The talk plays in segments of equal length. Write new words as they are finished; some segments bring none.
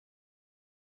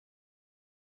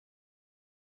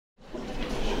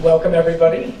Welcome,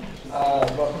 everybody.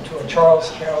 Welcome to a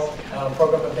Charles Carroll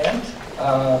program event.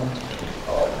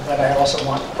 But I also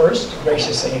want first to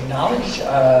graciously acknowledge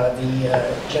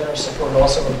the generous support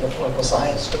also of the Political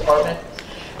Science Department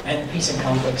and Peace and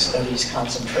Conflict Studies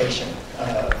concentration.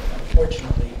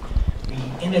 Unfortunately,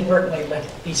 we inadvertently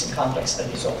left Peace and Conflict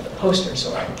Studies off the poster,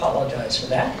 so I apologize for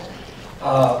that.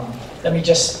 I'm going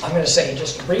to say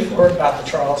just a brief word about the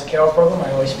Charles Carroll program.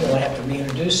 I always feel I have to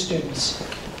reintroduce students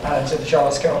to the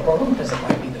Charles Carroll program because it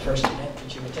might be the first event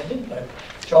that you attended, but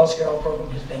the Charles Carroll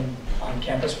program has been on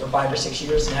campus for 5 or 6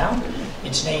 years now.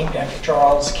 It's named after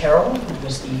Charles Carroll, who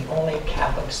was the only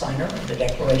Catholic signer of the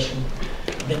Declaration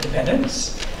of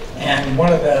Independence. And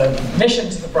one of the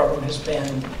missions of the program has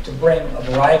been to bring a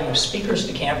variety of speakers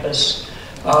to campus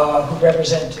who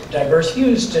represent diverse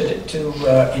views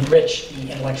to enrich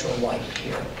the intellectual life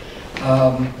here.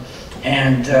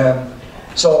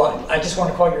 So I just want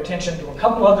to call your attention to a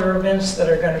couple other events that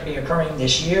are going to be occurring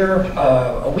this year.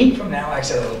 A week from now,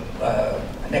 actually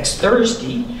next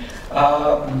Thursday,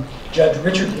 Judge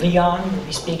Richard Leon will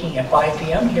be speaking at 5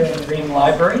 p.m. here in the Green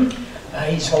Library.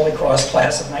 He's Holy Cross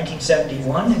class of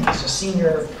 1971, and he's a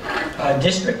senior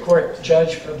district court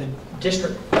judge for the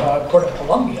District Court of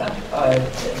Columbia. And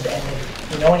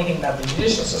if you know anything about the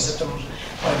judicial system,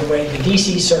 by the way, the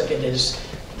DC Circuit is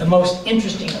the most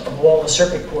interesting of all the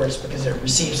circuit courts because it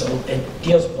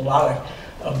deals with a lot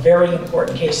of very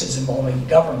important cases involving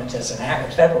government as an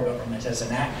actor, federal government as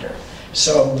an actor.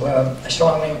 So I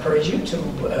strongly encourage you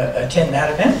to attend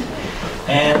that event.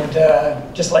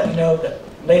 And just let you know that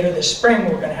later this spring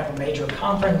we're going to have a major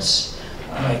conference,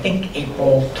 I think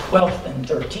April 12th and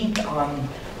 13th, on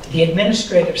the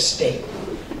administrative state.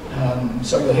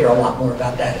 So you'll hear a lot more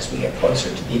about that as we get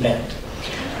closer to the event.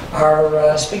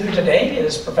 Our speaker today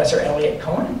is Professor Eliot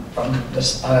Cohen from the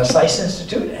SAIS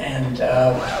Institute, and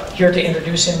here to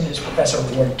introduce him is Professor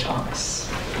Ward Thomas.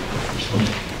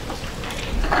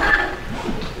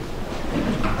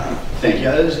 Thank you.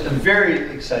 I was very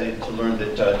excited to learn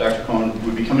that Dr. Cohen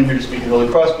would be coming here to speak at Holy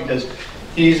Cross because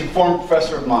he's a former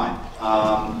professor of mine,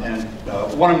 and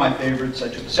one of my favorites. I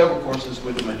took several courses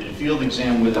with him. I did a field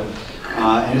exam with him,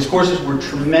 and his courses were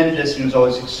tremendous. He was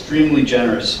always extremely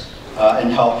generous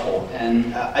and helpful.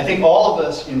 And I think all of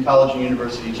us in college and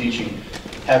university teaching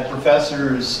have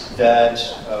professors that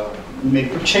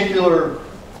make particular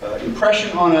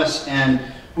impression on us and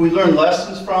who we learn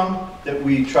lessons from that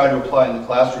we try to apply in the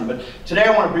classroom. But today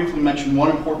I want to briefly mention one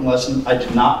important lesson I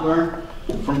did not learn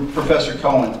from Professor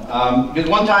Cohen. Because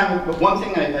one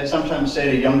thing I sometimes say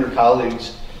to younger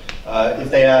colleagues, if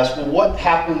they ask, well, what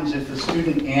happens if the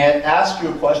student asks you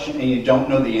a question and you don't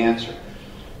know the answer?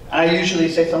 And I usually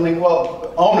say something,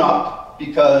 well, own up,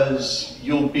 because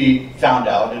you'll be found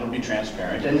out, it'll be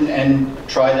transparent, and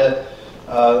try to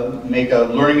make a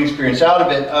learning experience out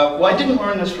of it. Well, I didn't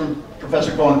learn this from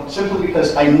Professor Cohen simply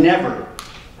because I never,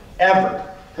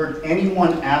 ever heard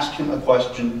anyone ask him a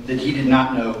question that he did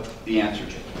not know the answer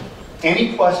to.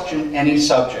 Any question, any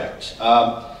subject.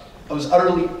 I was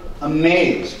utterly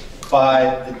amazed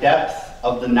by the depth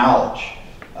of the knowledge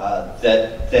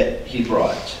that he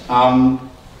brought.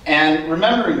 And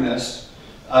remembering this,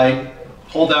 I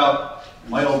pulled out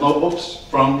my old notebooks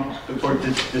from the court.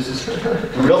 This is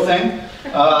the real thing,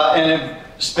 and have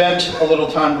spent a little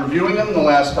time reviewing them in the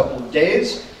last couple of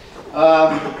days.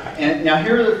 And now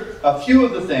here are a few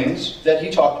of the things that he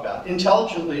talked about,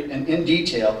 intelligently and in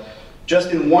detail,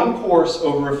 just in one course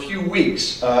over a few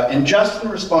weeks, and just in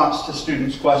response to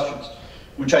students' questions,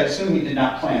 which I assume he did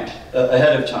not plan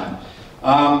ahead of time.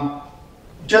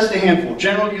 Just a handful.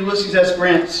 General Ulysses S.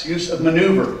 Grant's use of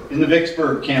maneuver in the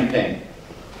Vicksburg campaign.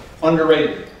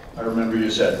 Underrated, I remember you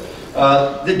said.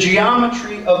 The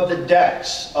geometry of the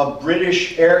decks of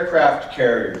British aircraft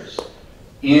carriers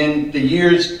in the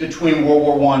years between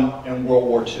World War I and World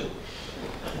War II.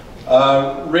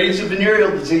 Raids of venereal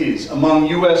disease among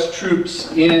U.S.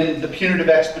 troops in the punitive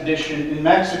expedition in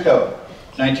Mexico,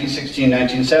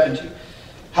 1916-1917.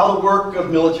 How the work of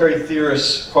military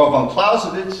theorist Karl von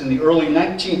Clausewitz in the early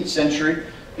 19th century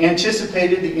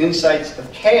anticipated the insights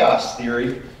of chaos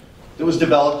theory that was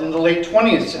developed in the late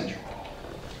 20th century.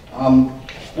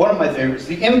 One of my favorites,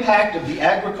 the impact of the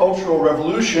agricultural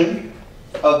revolution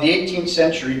of the 18th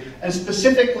century, and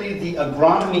specifically the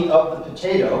agronomy of the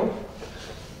potato,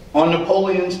 on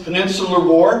Napoleon's Peninsular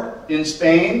War in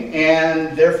Spain,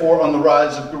 and therefore on the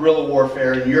rise of guerrilla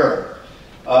warfare in Europe.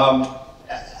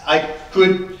 I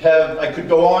could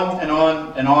go on and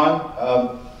on and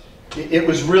on. It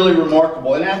was really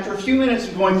remarkable. And after a few minutes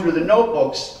of going through the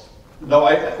notebooks, though,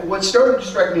 what started to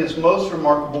strike me as most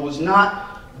remarkable was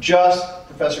not just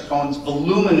Professor Cohen's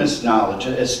voluminous knowledge,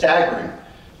 as staggering,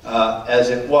 as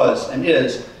it was and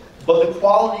is, but the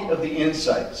quality of the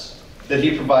insights that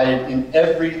he provided in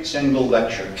every single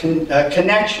lecture.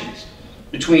 Connections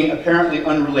between apparently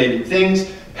unrelated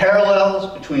things,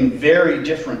 parallels between very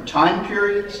different time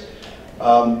periods,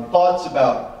 thoughts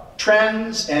about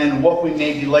trends and what we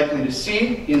may be likely to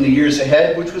see in the years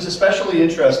ahead, which was especially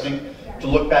interesting to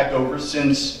look back over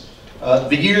since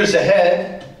the years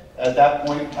ahead at that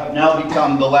point have now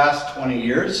become the last 20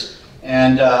 years,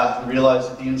 and realized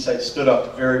that the insights stood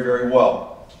up very, very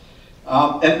well.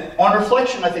 And on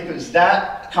reflection, I think it was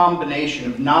that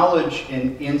combination of knowledge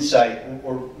and insight,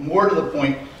 or more to the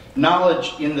point,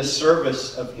 knowledge in the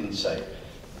service of insight,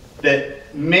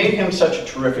 that made him such a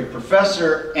terrific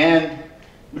professor, and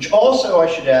which also, I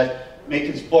should add, make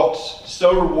his books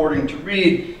so rewarding to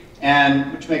read,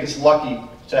 and which make us lucky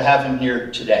to have him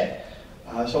here today.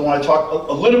 So I want to talk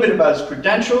a little bit about his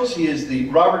credentials. He is the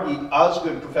Robert E.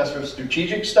 Osgood Professor of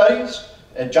Strategic Studies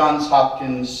at Johns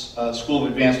Hopkins School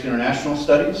of Advanced International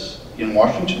Studies in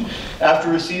Washington. After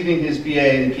receiving his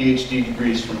BA and PhD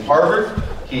degrees from Harvard,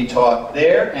 he taught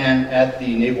there and at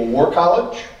the Naval War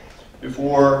College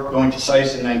before going to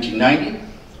SAIS in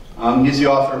 1990. He's the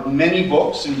author of many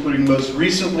books, including most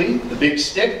recently, The Big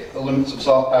Stick, The Limits of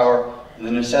Soft Power and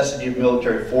the Necessity of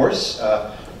Military Force,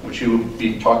 which he will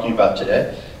be talking about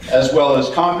today, as well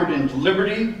as Conquered into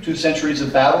Liberty, 2 Centuries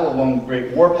of Battle Along the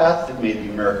Great Warpath That Made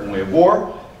the American Way of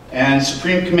War, and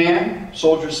Supreme Command,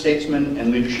 Soldier, Statesman,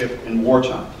 and Leadership in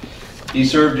Wartime. He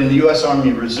served in the U.S.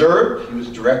 Army Reserve. He was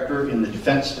director in the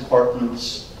Defense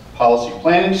Department's policy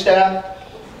planning staff,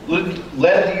 led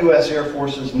the U.S. Air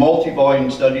Force's multi-volume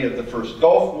study of the First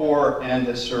Gulf War, and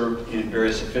has served in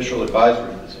various official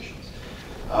advisory positions.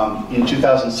 In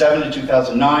 2007 to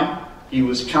 2009, he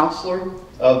was counselor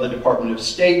of the Department of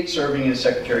State, serving as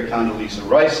Secretary Condoleezza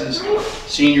Rice's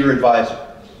senior advisor,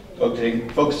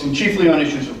 focusing chiefly on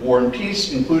issues of war and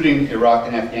peace, including Iraq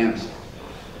and Afghanistan.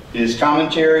 His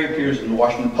commentary appears in the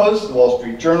Washington Post, the Wall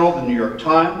Street Journal, the New York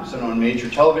Times, and on major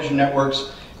television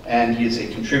networks, and he is a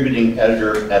contributing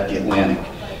editor at The Atlantic.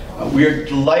 We are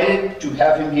delighted to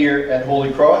have him here at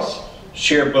Holy Cross,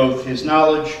 share both his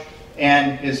knowledge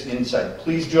and his insight.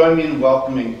 Please join me in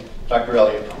welcoming Dr.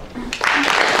 Eliot A.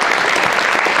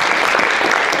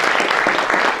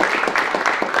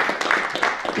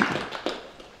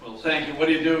 Well, thank you. What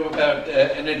do you do about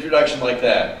an introduction like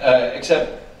that?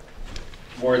 Except,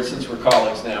 Ward, since we're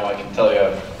colleagues now, I can tell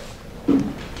you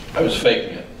I was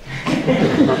faking it.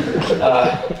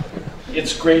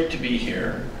 It's great to be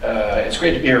here. It's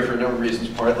great to be here for a number of reasons,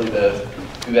 partly to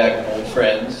be back with old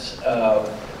friends,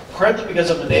 partly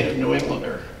because I'm a native New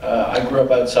Englander. I grew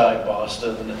up outside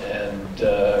Boston, and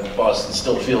Boston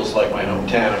still feels like my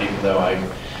hometown, even though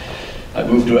I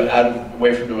moved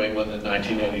away from New England in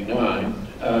 1989.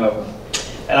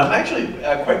 And I'm actually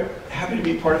quite happy to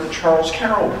be part of the Charles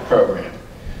Carroll program.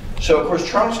 So, of course,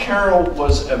 Charles Carroll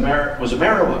was a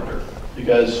Marylander,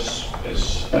 because,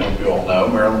 as I think we all know,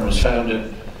 Maryland was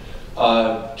founded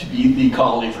to be the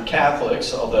colony for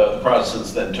Catholics, although the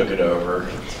Protestants then took it over.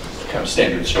 Kind of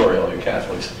standard story, all you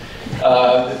Catholics.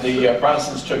 The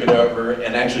Protestants took it over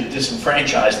and actually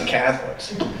disenfranchised the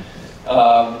Catholics.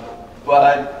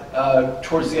 But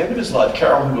towards the end of his life,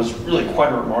 Carroll, who was really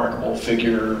quite a remarkable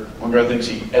figure, one of the things,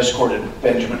 he escorted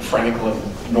Benjamin Franklin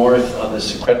north on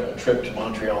this incredible trip to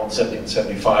Montreal in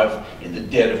 1775 in the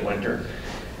dead of winter.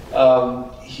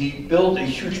 He built a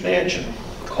huge mansion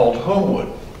called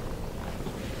Homewood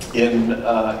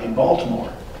in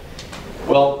Baltimore.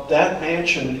 Well, that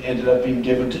mansion ended up being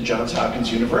given to Johns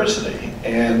Hopkins University,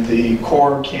 and the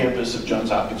core campus of Johns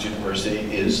Hopkins University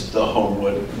is the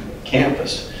Homewood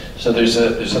campus. So there's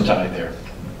a tie there.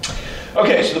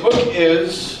 Okay, so the book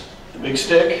is The Big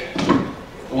Stick,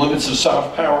 The Limits of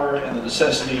Soft Power and the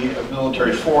Necessity of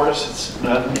Military Force. It's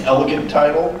not an elegant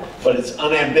title, but it's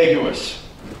unambiguous.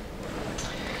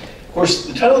 Of course,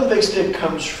 the title of The Big Stick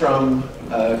comes from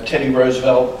Teddy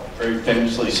Roosevelt very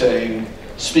famously saying,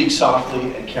 "Speak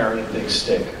softly and carry a big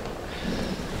stick."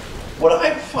 What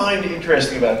I find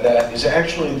interesting about that is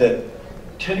actually that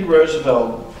Teddy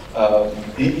Roosevelt,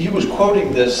 he was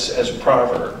quoting this as a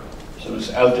proverb, so it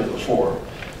was out there before.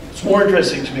 What's more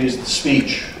interesting to me is the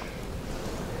speech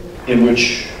in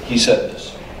which he said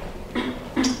this.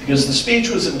 Because the speech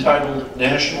was entitled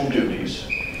National Duties.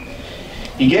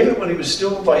 He gave it when he was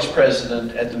still vice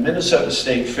president at the Minnesota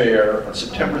State Fair on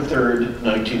September 3rd,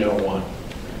 1901.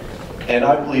 And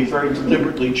I believe very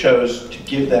deliberately chose to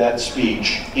give that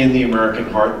speech in the American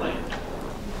heartland.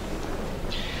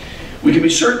 We can be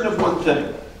certain of one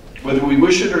thing. Whether we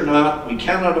wish it or not, we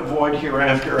cannot avoid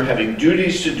hereafter having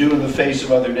duties to do in the face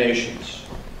of other nations.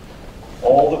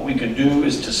 All that we can do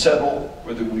is to settle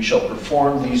whether we shall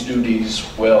perform these duties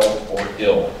well or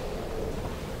ill.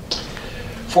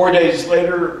 4 days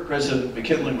later, President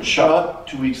McKinley was shot.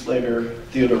 2 weeks later,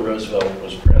 Theodore Roosevelt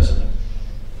was president.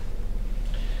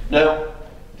 Now,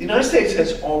 the United States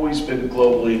has always been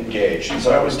globally engaged. As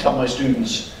I always tell my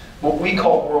students, what we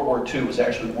call World War II was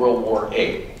actually World War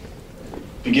VIII,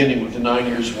 beginning with the 9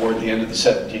 Years' War at the end of the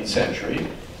 17th century.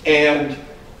 And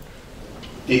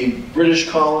the British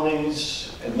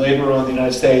colonies, and later on the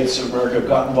United States of America,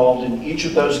 got involved in each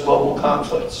of those global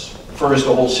conflicts. First,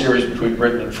 a whole series between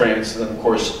Britain and France, and then, of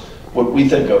course, what we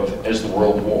think of as the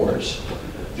World Wars.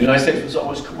 The United States was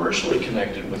always commercially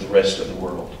connected with the rest of the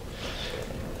world.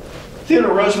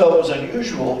 Theodore Roosevelt was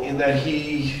unusual in that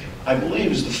he, I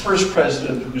believe, is the first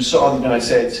president who saw the United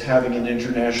States having an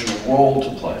international role to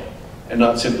play, and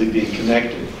not simply being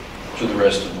connected to the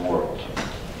rest of the world.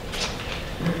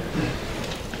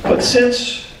 But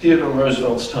since Theodore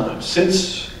Roosevelt's time,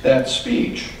 since that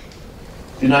speech,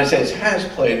 the United States has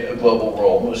played a global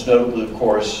role, most notably, of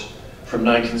course, from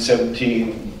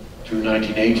 1917 through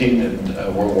 1918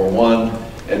 and World War I,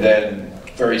 and then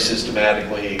very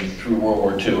systematically through World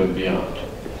War II and beyond.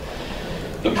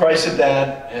 The price of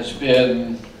that has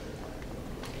been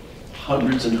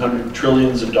hundreds and hundreds,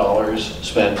 trillions of dollars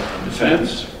spent on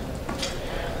defense,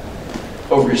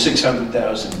 over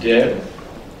 600,000 dead,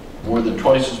 more than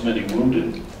twice as many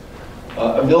wounded,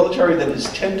 a military that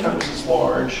is 10 times as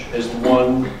large as the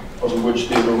one over which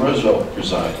Theodore Roosevelt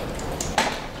presided.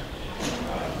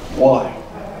 Why?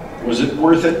 Was it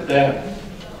worth it then?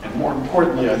 And more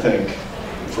importantly, I think,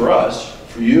 for us,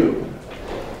 for you,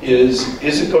 is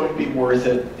it going to be worth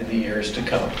it in the years to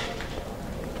come?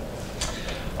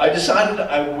 I decided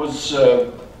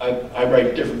I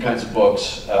write different kinds of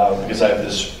books because I have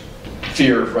this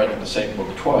fear of writing the same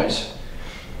book twice.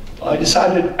 I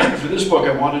decided for this book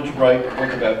I wanted to write a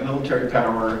book about military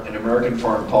power and American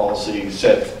foreign policy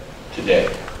set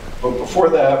today. But before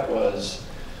that was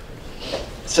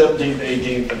 17th,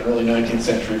 18th, and early 19th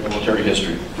century military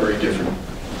history, very different.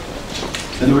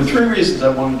 And there were three reasons I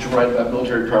wanted to write about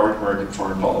military power and American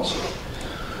foreign policy.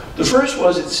 The first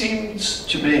was, it seems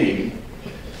to me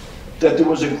that there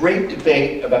was a great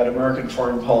debate about American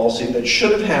foreign policy that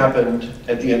should have happened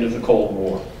at the end of the Cold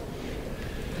War.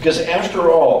 Because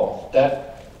after all,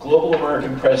 that global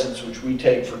American presence which we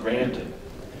take for granted,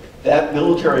 that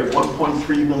military of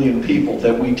 1.3 million people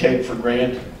that we take for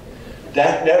granted,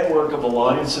 that network of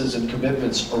alliances and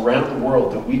commitments around the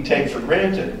world that we take for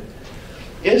granted,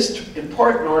 is in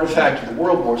part an artifact of the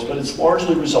World Wars, but it's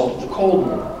largely a result of the Cold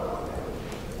War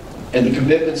and the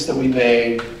commitments that we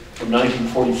made from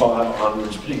 1945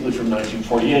 onwards, particularly from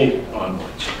 1948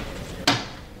 onwards.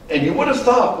 And you would have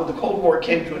thought when the Cold War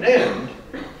came to an end,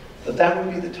 that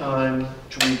would be the time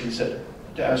to reconsider,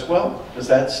 to ask, well, does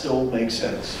that still make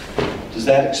sense? Does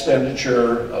that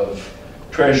expenditure of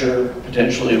treasure,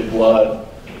 potentially of blood,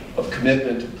 of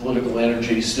commitment, of political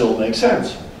energy still make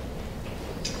sense?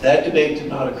 That debate did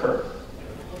not occur.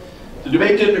 The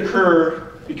debate didn't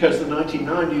occur because the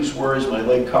 1990s were, as my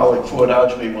late colleague Fuad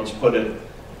Ajmi once put it,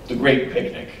 the great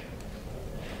picnic.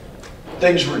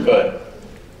 Things were good.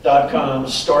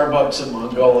 .coms, Starbucks in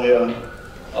Mongolia,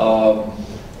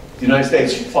 the United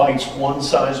States fights one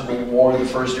sizable war, the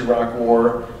first Iraq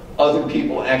War. Other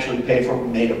people actually pay for it. We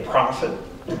made a profit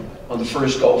on the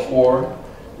first Gulf War.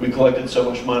 We collected so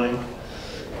much money.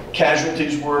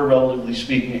 Casualties were, relatively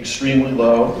speaking, extremely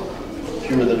low.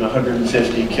 Fewer than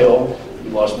 150 killed. We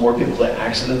lost more people to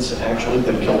accidents actually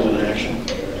than killed in action.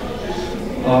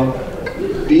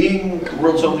 Being the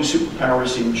world's only superpower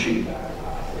seemed cheap.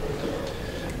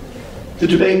 The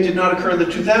debate did not occur in the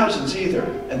 2000s either,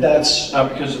 and that's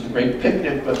not because of the Great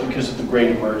Picnic, but because of the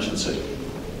Great Emergency,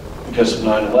 because of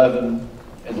 9/11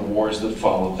 and the wars that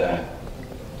followed that.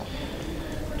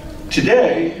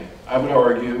 Today, I would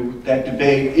argue that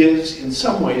debate is in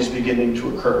some ways beginning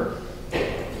to occur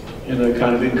in a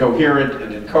kind of incoherent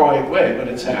and inchoate way, but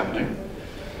it's happening.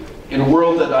 In a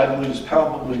world that I believe is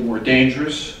palpably more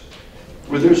dangerous,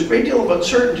 where there's a great deal of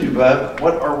uncertainty about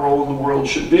what our role in the world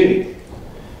should be.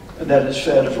 And that has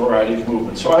fed a variety of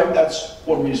movements. So that's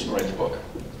one reason to write the book.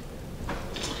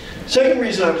 Second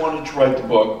reason I wanted to write the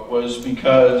book was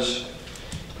because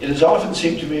it has often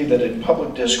seemed to me that in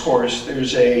public discourse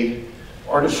there's a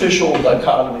artificial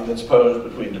dichotomy that's posed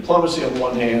between diplomacy on the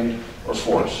one hand or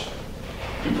force.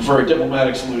 We prefer a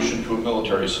diplomatic solution to a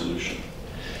military solution.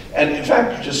 And in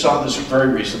fact, you just saw this very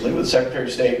recently with Secretary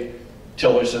of State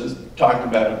Tillerson talking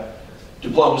about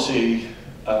diplomacy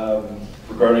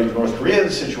regarding the North Korean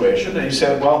situation, and he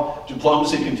said, well,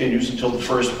 diplomacy continues until the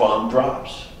first bomb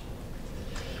drops.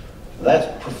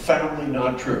 That's profoundly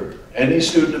not true. Any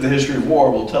student of the history of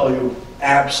war will tell you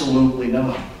absolutely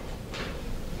not.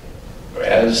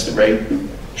 As the great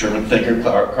German thinker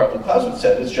Karl Clausewitz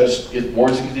said,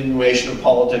 war's a continuation of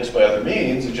politics by other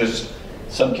means. It's just,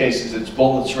 in some cases, it's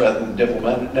bullets rather than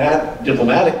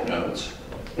diplomatic notes.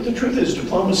 But the truth is,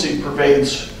 diplomacy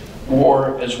pervades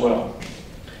war as well.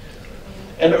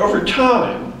 And over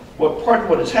time, part of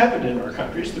what has happened in our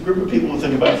country is the group of people who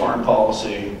think about foreign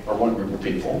policy are one group of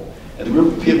people, and the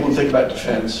group of people who think about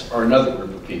defense are another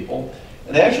group of people.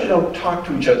 And they actually don't talk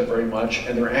to each other very much,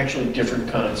 and they're actually different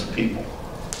kinds of people.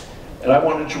 And I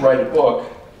wanted to write a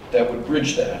book that would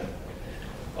bridge that,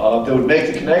 that would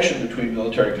make the connection between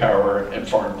military power and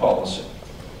foreign policy.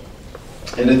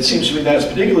 And it seems to me that's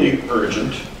particularly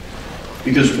urgent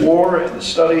because war and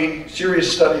the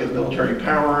serious study of military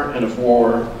power and of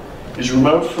war is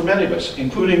remote for many of us,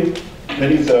 including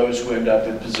many of those who end up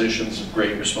in positions of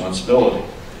great responsibility.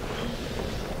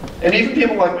 And even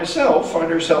people like myself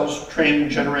find ourselves training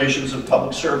generations of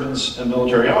public servants and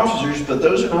military officers, but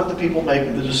those are not the people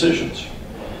making the decisions,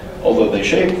 although they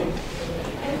shape them.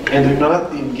 And they're not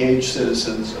the engaged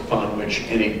citizens upon which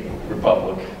any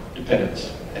republic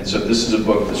depends. And so this is a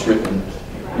book that's written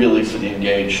really for the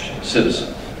engaged citizen.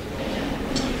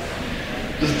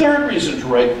 The third reason to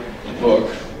write the book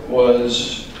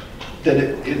was that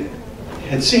it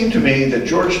had seemed to me that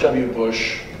George W.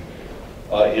 Bush,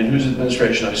 in whose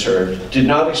administration I served, did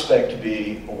not expect to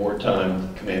be a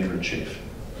wartime commander-in-chief.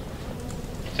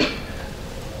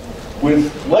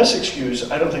 With less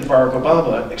excuse, I don't think Barack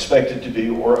Obama expected to be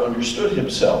or understood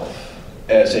himself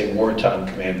as a wartime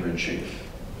commander-in-chief.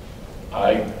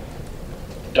 I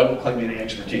don't claim any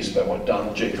expertise about what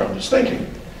Donald J. Trump is thinking,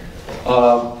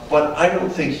 but I don't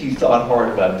think he thought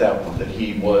hard about that one, that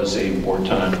he was a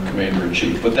wartime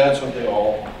commander-in-chief. But that's what they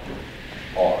all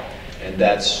are. And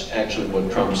that's actually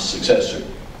what Trump's successor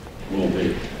will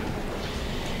be.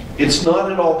 It's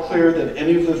not at all clear that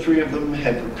any of the three of them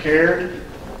had prepared,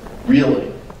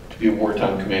 really, to be a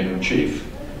wartime commander-in-chief,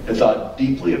 had thought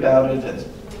deeply about it, had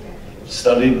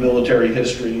studied military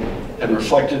history, and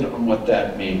reflected on what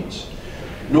that means.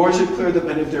 Nor is it clear that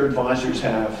many of their advisors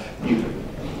have either,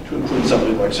 to include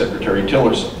somebody like Secretary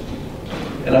Tillerson.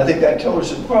 And I think that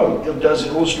Tillerson quote does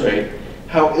illustrate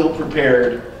how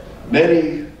ill-prepared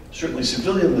many, certainly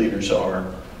civilian leaders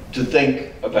are, to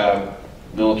think about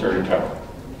military power.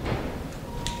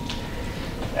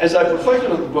 As I've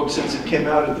reflected on the book since it came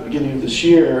out at the beginning of this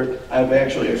year, I have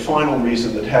actually a final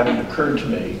reason that hadn't occurred to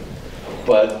me,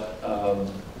 but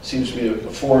seems to be a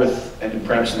fourth and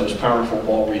perhaps the most powerful of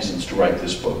all reasons to write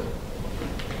this book.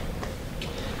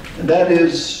 And that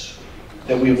is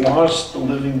that we have lost the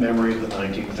living memory of the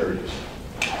 1930s.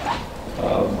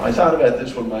 I thought about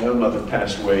this when my own mother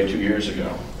passed away 2 years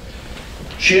ago.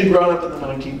 She had grown up in the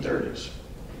 1930s,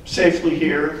 safely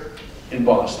here in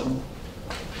Boston,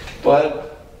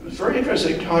 but it was very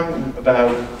interesting talking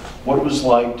about what it was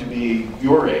like to be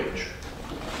your age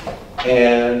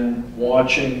and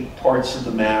watching parts of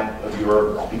the map of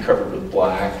Europe be covered with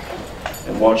black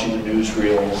and watching the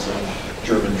newsreels of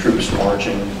German troops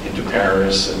marching into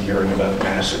Paris and hearing about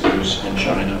massacres in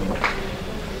China.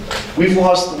 We've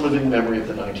lost the living memory of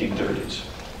the 1930s.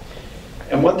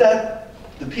 And what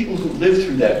the people who lived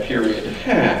through that period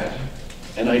had,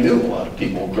 and I knew a lot of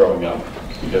people growing up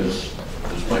because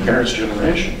it was my parents'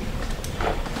 generation,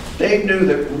 they knew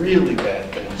that really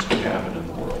bad things could happen in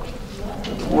the world.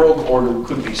 That the world order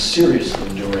could be seriously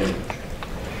deranged.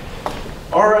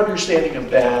 Our understanding of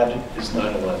bad is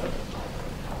 9/11.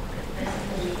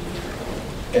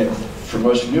 And for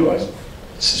most of you, I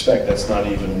suspect that's not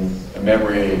even a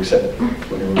memory except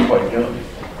when you were quite young.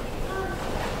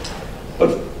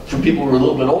 But for people who are a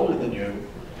little bit older than you,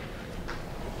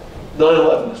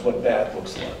 9/11 is what bad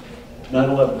looks like.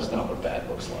 9/11 is not what bad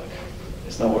looks like.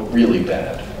 It's not what really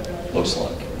bad looks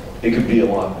like. It could be a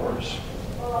lot worse.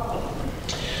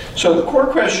 So the core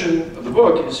question of the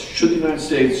book is, should the United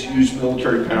States use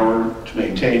military power to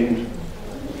maintain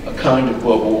a kind of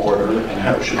global order, and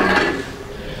how should it be?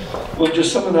 We'll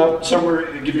just sum it up,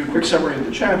 give you a quick summary of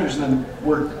the chapters, and then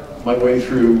work my way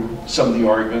through some of the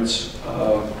arguments,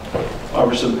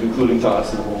 offer some concluding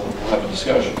thoughts, and then we'll have a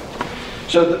discussion.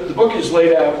 So the book is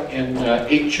laid out in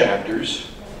 8 chapters.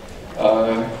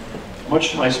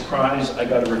 Much to my surprise, I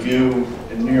got a review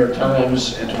in the New York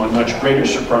Times, and to my much greater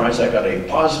surprise, I got a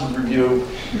positive review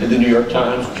in the New York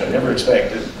Times, which I never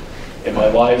expected in my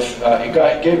life.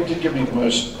 It did give me the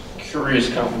most curious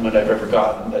compliment I've ever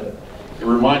gotten, that it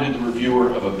reminded the reviewer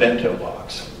of a bento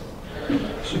box,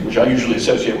 which I usually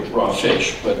associate with raw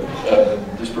fish, but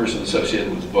this person associated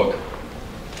with the book.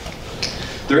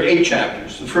 There are 8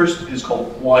 chapters. The first is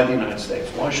called Why the United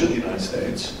States? Why should the United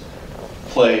States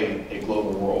play a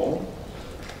global role?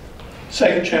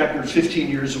 Second chapter, 15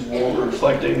 years of war,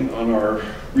 reflecting on our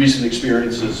recent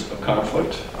experiences of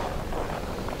conflict.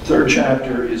 Third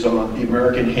chapter is on the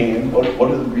American hand. What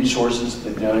are the resources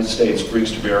that the United States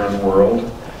brings to bear on the world?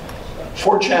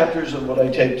 4 chapters on what I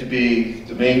take to be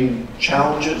the main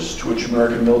challenges to which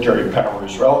American military power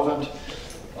is relevant.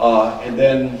 And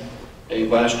then a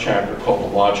last chapter called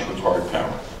The Logic of Hard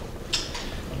Power.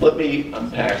 Let me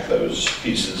unpack those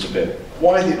pieces a bit.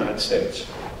 Why the United States?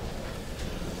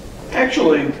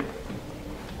 Actually,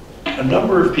 a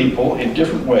number of people in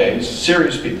different ways,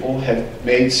 serious people, have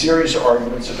made serious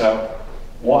arguments about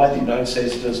why the United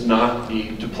States does not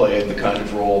need to play the kind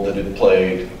of role that it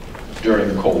played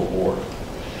during the Cold War.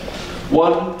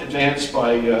 One advanced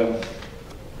by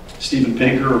Steven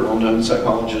Pinker, a well-known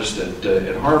psychologist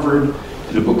at Harvard,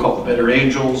 in a book called The Better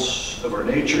Angels of Our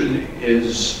Nature,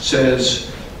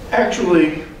 says,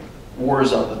 actually, war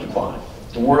is on the decline.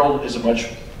 The world is a much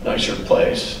nicer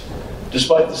place.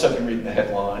 Despite the stuff you read in the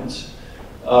headlines,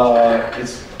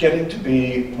 it's getting to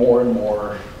be more and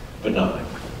more benign.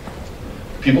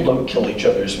 People don't kill each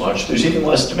other as much. There's even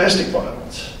less domestic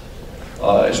violence,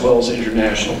 as well as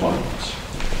international violence.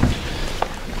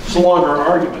 It's a longer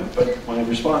argument, but my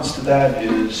response to that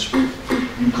is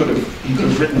he could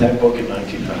have written that book in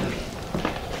 1900,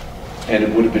 and it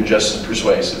would have been just as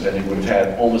persuasive, and it would have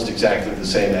had almost exactly the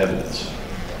same evidence.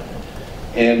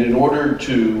 And in order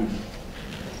to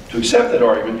accept that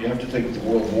argument, you have to think of the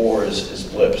World War as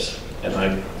blips, and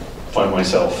I find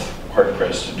myself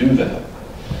hard-pressed to do that.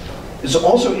 It's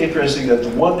also interesting that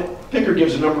Pinker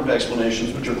gives a number of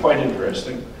explanations which are quite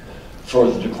interesting for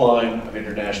the decline of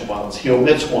international violence. He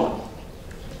omits one,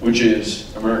 which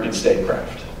is American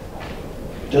statecraft.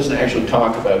 He doesn't actually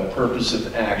talk about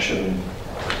purposive action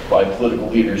by political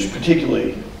leaders,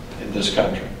 particularly in this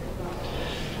country.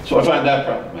 So I find that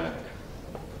problematic.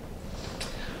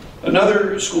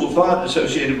 Another school of thought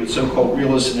associated with so-called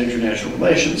realists in international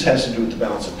relations has to do with the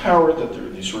balance of power, that there are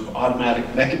these sort of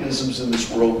automatic mechanisms in this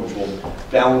world which will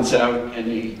balance out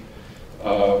any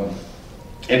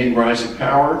rising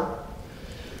power.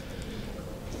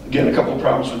 Again, a couple of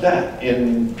problems with that.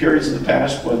 In periods in the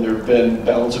past when there have been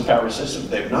balance of power systems,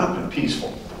 they've not been peaceful.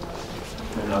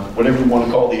 Whatever you want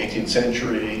to call the 18th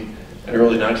century and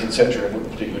early 19th century, I wouldn't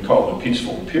particularly call it a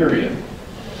peaceful period.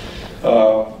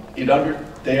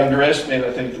 They underestimate,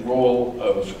 I think, the role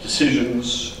of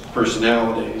decisions,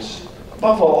 personalities,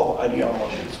 above all,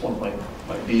 ideology. It's one of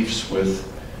my beefs with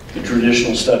the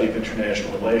traditional study of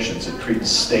international relations. It treats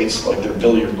states like they're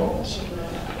billiard balls,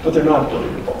 but they're not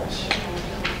billiard balls.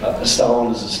 A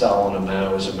Stalin is a Stalin, a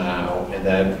Mao is a Mao, and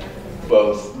that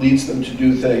both leads them to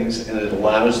do things and it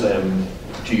allows them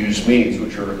to use means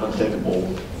which are unthinkable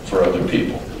for other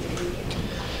people.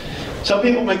 Some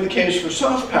people make the case for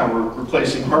soft power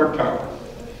replacing hard power.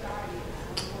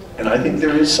 And I think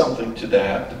there is something to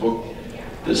that.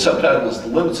 The subtitle is The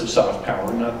Limits of Soft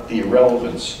Power, not the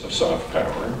irrelevance of soft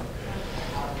power.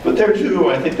 But there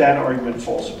too, I think that argument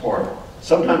falls apart.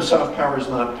 Sometimes soft power is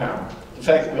not power. The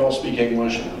fact that we all speak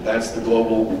English, and that's the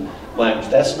global language,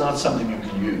 that's not something you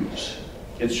can use.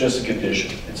 It's just a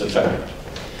condition, it's a fact.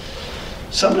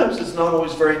 Sometimes it's not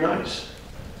always very nice.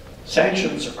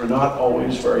 Sanctions are not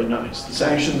always very nice. The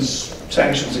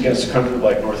sanctions against a country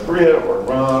like North Korea or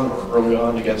Iran or early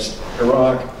on against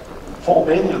Iraq fall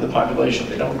mainly on the population.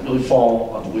 They don't really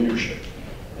fall on the leadership.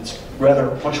 It's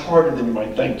rather much harder than you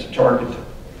might think to target them.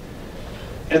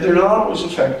 And they're not always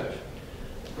effective.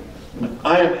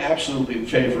 I am absolutely in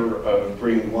favor of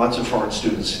bringing lots of foreign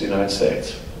students to the United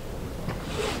States.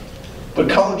 But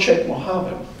Khalid Sheikh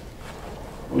Mohammed,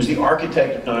 who was the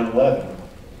architect of 9/11,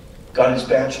 got his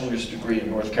bachelor's degree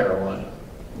in North Carolina.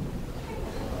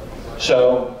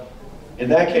 So, in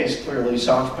that case, clearly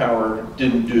soft power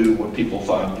didn't do what people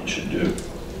thought it should do.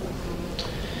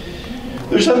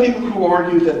 There's some people who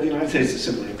argue that the United States is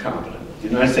simply incompetent. The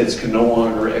United States can no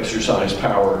longer exercise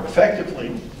power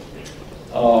effectively.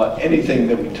 Anything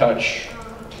that we touch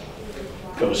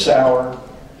goes sour,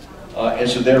 and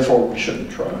so therefore we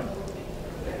shouldn't try.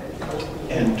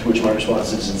 And to which my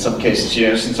response is, in some cases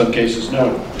yes, in some cases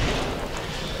no.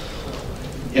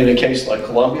 In a case like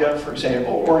Colombia, for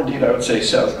example, or indeed I would say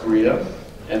South Korea,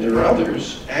 and there are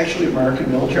others, actually American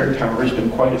military power has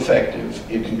been quite effective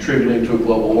in contributing to a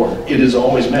global order. It is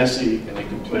always messy and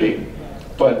incomplete,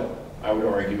 but I would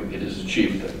argue it has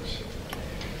achieved things.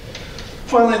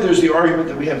 Finally, there's the argument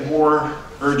that we have more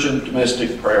urgent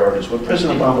domestic priorities, what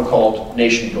President Obama called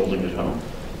nation building at home.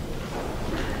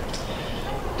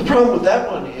 The problem with that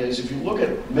one is, if you look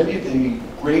at many of the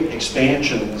great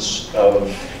expansions of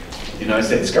the United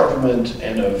States government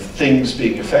and of things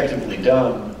being effectively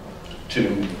done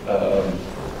to,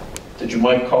 that you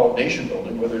might call nation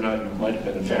building, whether or not you might have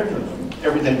been in favor of them,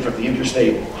 everything from the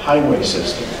interstate highway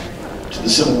system, to the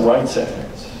Civil Rights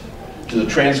Act, to the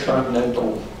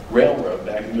transcontinental railroad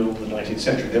back in the middle of the 19th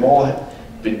century, they've all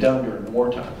been done during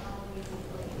wartime,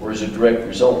 or as a direct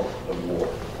result of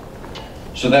war.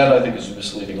 So that, I think, is a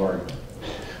misleading argument.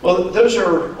 Well, those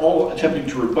are all attempting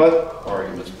to rebut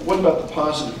arguments, but what about the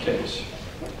positive case?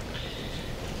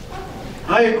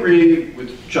 I agree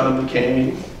with John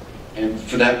McCain, and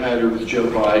for that matter with Joe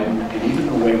Biden, and even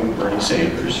in a way with Bernie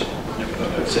Sanders. Never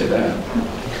thought I'd say that.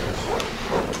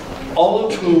 All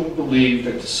of whom believe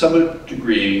that to some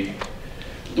degree,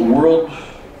 the world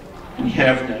we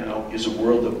have now is a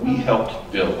world that we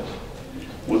helped build,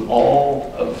 with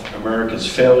all of America's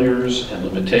failures and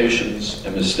limitations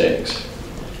and mistakes.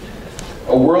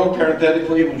 A world,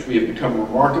 parenthetically, in which we have become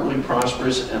remarkably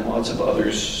prosperous, and lots of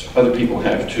other people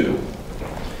have too.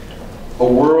 A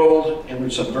world in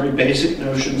which some very basic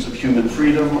notions of human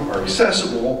freedom are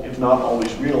accessible, if not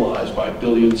always realized, by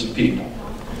billions of people.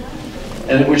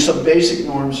 And in which some basic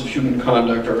norms of human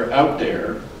conduct are out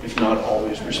there, if not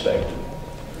always respected.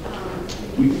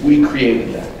 We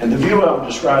created that. And the view I'm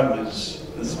describing is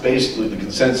basically the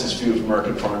consensus view of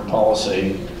American foreign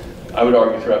policy, I would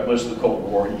argue, throughout most of the Cold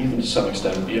War, and even to some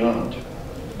extent beyond.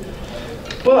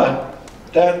 But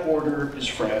that order is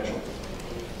fragile.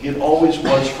 It always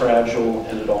was fragile,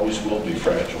 and it always will be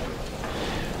fragile.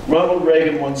 Ronald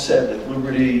Reagan once said that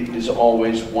liberty is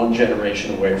always one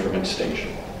generation away from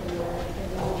extinction.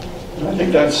 And I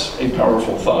think that's a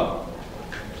powerful thought.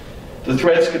 The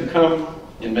threats can come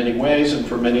in many ways and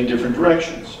from many different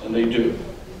directions, and they do.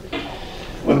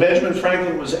 When Benjamin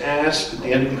Franklin was asked at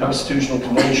the end of the Constitutional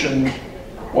Convention,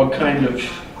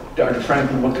 Dr.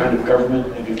 Franklin, what kind of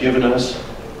government have you given us?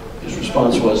 His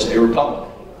response was, a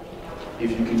republic, if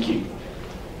you can keep it.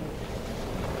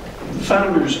 The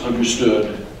founders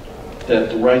understood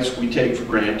that the rights we take for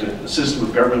granted, the system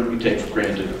of government we take for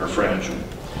granted, are fragile.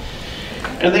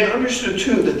 And they understood,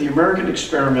 too, that the American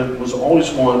experiment was always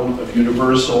one of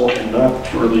universal and not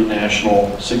purely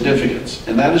national significance.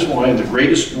 And that is why the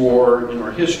greatest war in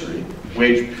our history,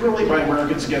 waged purely by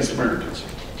Americans against Americans,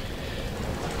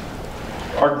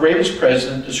 our greatest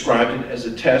president described it as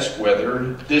a test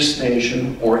whether this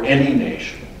nation or any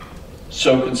nation,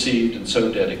 so conceived and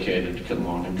so dedicated, can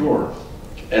long endure.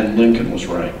 And Lincoln was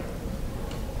right.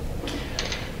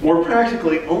 More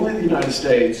practically, only the United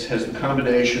States has the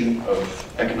combination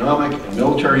of economic and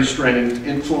military strength,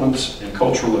 influence and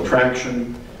cultural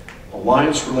attraction,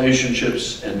 alliance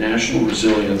relationships and national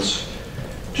resilience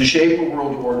to shape a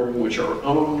world order in which our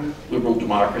own liberal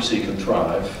democracy can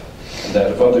thrive, and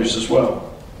that of others as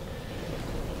well.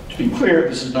 To be clear,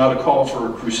 this is not a call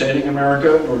for crusading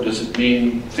America, nor does it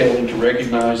mean failing to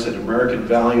recognize that American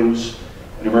values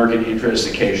and American interests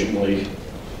occasionally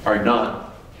are not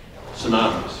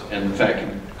synonymous, and in fact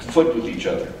can conflict with each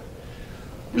other.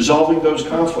 Resolving those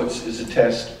conflicts is a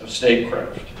test of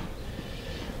statecraft.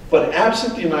 But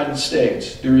absent the United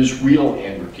States, there is real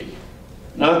anarchy.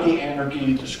 Not the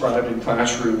anarchy described in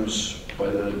classrooms by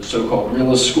the so-called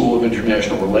realist school of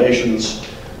international relations,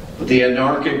 but the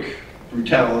anarchic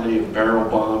brutality of barrel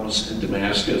bombs in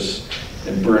Damascus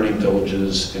and burning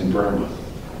villages in Burma.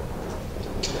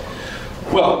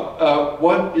 Well,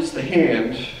 what is the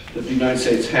hand that the United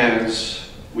States has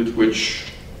with which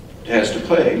it has to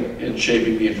play in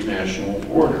shaping the international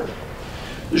order?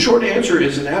 The short answer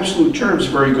is, in absolute terms,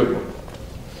 a very good one.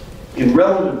 In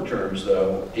relative terms,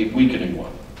 though, a weakening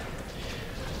one.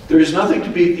 There is nothing to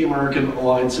beat the American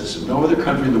alliance system. No other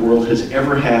country in the world has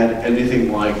ever had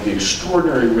anything like the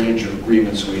extraordinary range of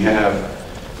agreements we have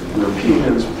with the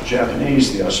Europeans, with the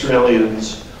Japanese, the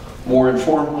Australians, more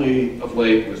informally of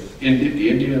late with the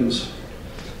Indians.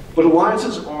 But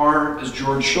alliances are, as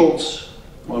George Shultz,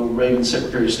 Ronald Reagan's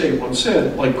Secretary of State, once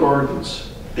said, like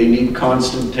gardens. They need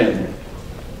constant tending.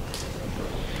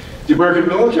 The American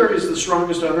military is the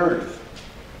strongest on earth,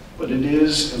 but it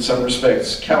is, in some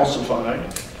respects,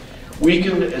 calcified,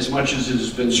 weakened as much as it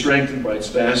has been strengthened by its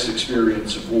vast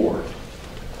experience of war.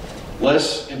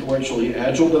 Less intellectually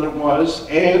agile than it was,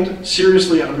 and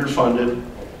seriously underfunded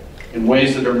in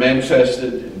ways that are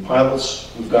manifested in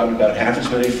pilots who've gotten about half as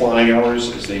many flying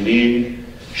hours as they need,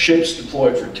 ships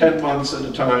deployed for 10 months at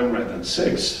a time rather than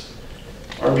 6,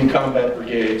 Army combat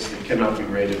brigades that cannot be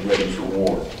rated ready for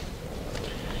war.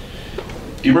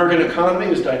 The American economy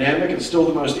is dynamic and still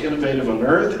the most innovative on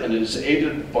earth, and it is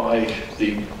aided by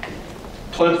the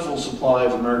plentiful supply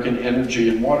of American energy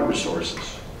and water resources.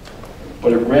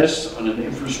 but it rests on an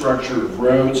infrastructure of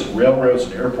roads and railroads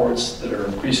and airports that are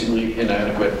increasingly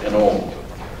inadequate and old.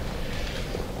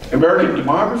 American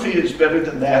demography is better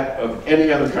than that of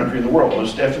any other country in the world,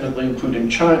 most definitely including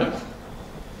China.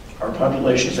 Our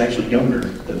population is actually younger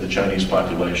than the Chinese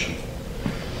population.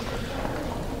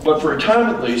 But for a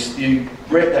time at least,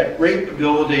 that great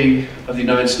ability of the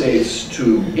United States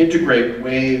to integrate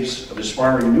waves of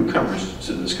aspiring newcomers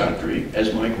to this country,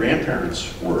 as my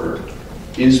grandparents were,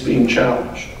 is being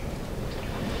challenged.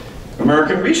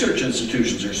 American research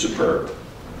institutions are superb,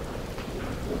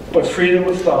 but freedom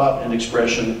of thought and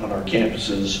expression on our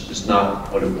campuses is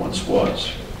not what it once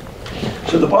was.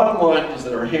 So the bottom line is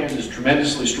that our hand is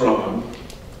tremendously strong,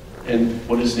 and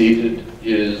what is needed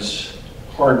is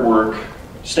hard work,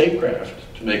 statecraft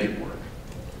to make it work.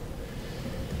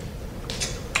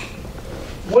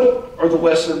 What are the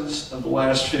lessons of the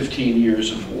last 15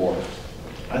 years of war?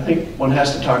 I think one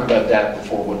has to talk about that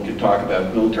before one can talk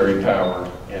about military power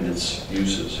and its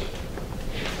uses.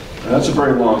 Now, that's a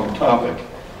very long topic,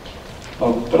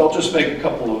 but I'll just make a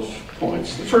couple of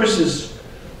points. The first is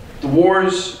the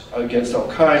wars against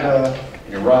Al-Qaeda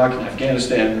in Iraq and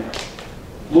Afghanistan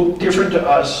look different to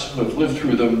us who have lived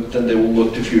through them than they will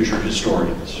look to future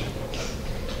historians.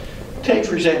 Take,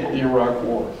 for example, the Iraq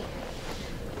War.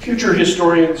 Future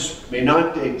historians may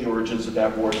not date the origins of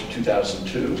that war to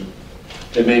 2002.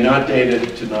 They may not date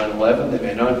it to 9/11. They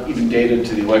may not even date it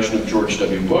to the election of George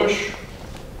W. Bush.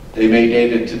 They may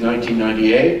date it to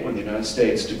 1998, when the United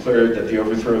States declared that the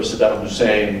overthrow of Saddam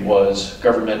Hussein was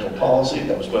governmental policy.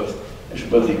 That was both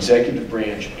the executive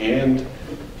branch and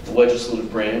the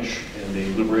legislative branch in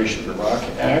the Liberation of Iraq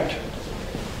Act.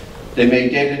 They may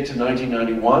date it to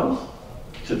 1991,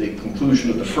 to the conclusion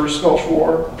of the first Gulf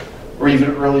War, or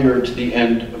even earlier to the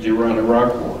end of the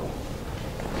Iran-Iraq War.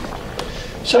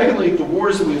 Secondly, the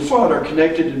wars that we have fought are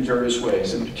connected in various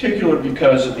ways, in particular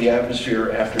because of the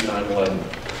atmosphere after 9/11.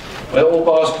 My old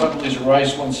boss, Condoleezza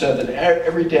Rice, once said that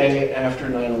every day after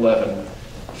 9/11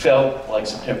 felt like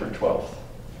September 12th.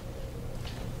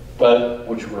 But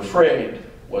what you were afraid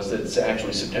was that it's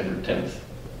actually September 10th.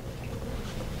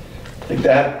 I think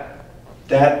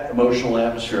that emotional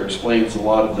atmosphere explains a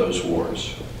lot of those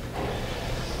wars.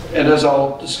 And as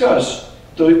I'll discuss,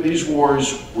 these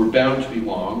wars were bound to be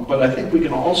long, but I think we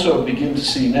can also begin to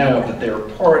see now that they are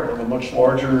part of a much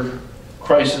larger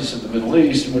crisis in the Middle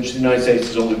East, in which the United States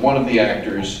is only one of the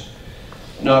actors,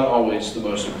 not always the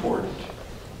most important.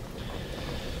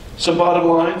 Some bottom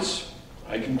lines.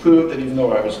 I conclude that even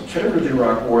though I was in favor of the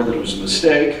Iraq War, that it was a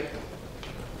mistake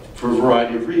for a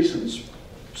variety of reasons,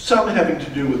 some having to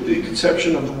do with the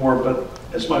conception of the war, but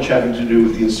as much having to do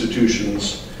with the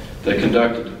institutions that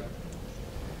conducted it.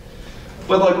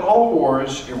 But like all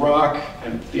wars, Iraq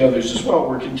and the others as well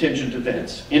were contingent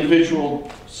events. Individuals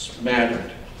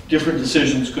mattered. Different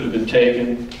decisions could have been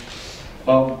taken.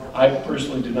 I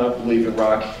personally do not believe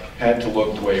Iraq had to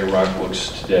look the way Iraq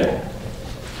looks today.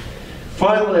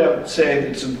 Finally, I would say that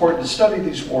it's important to study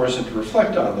these wars and to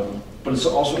reflect on them, but it's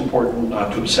also important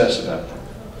not to obsess about them.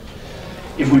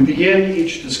 If we begin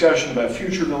each discussion about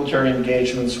future military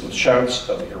engagements with shouts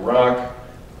of Iraq,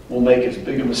 we'll make as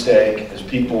big a mistake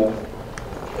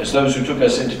as those who took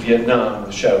us into Vietnam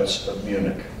with shouts of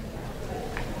Munich.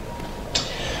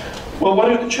 Well,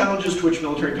 what are the challenges to which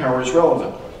military power is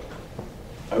relevant?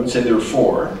 I would say there are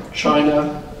four.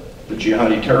 China, the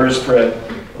jihadi terrorist threat,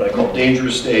 what I call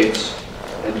dangerous states,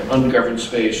 and ungoverned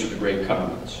space or the Great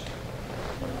Commons.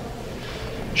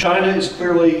 China is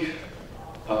clearly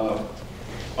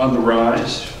on the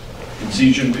rise. In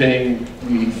Xi Jinping,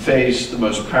 we face the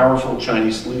most powerful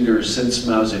Chinese leader since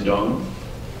Mao Zedong,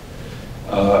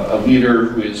 a leader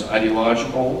who is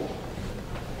ideological,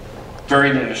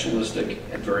 very nationalistic,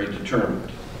 and very determined.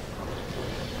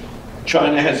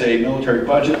 China has a military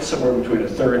budget somewhere between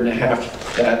 1/3 and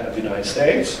 1/2 that of the United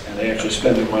States, and they actually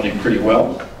spend their money pretty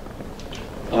well.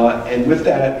 And with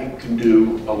that, it can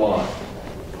do a lot.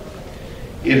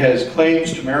 It has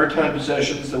claims to maritime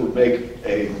possessions that would make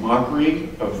a mockery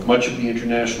of much of the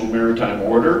international maritime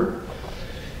order,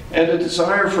 and a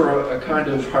desire for a kind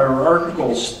of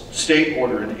hierarchical state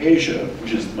order in Asia,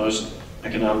 which is the most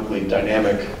economically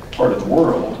dynamic part of the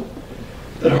world,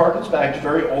 that harkens back to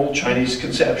very old Chinese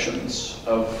conceptions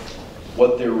of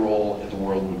what their role in the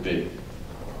world would be.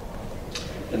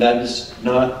 And that is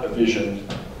not a vision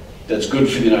that's good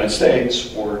for the United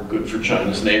States or good for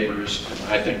China's neighbors,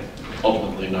 and I think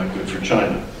ultimately not good for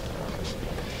China.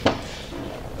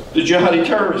 The jihadi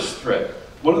terrorist threat.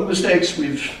 One of the mistakes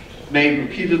we've made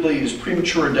repeatedly is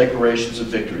premature declarations of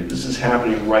victory. This is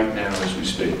happening right now as we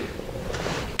speak,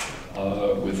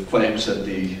 with claims that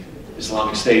the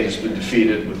Islamic State has been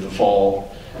defeated with the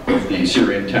fall of the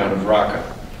Syrian town of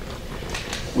Raqqa.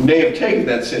 We may have taken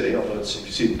that city, although if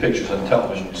you see the pictures on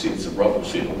television, you see it's a rubble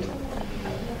field.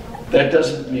 That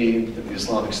doesn't mean that the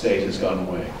Islamic State has gone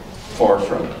away. Far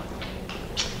from it.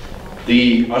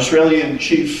 The Australian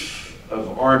Chief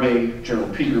of Army, General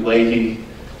Peter Leahy,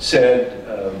 said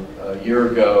a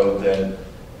year ago that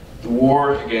the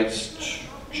war against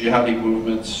jihadi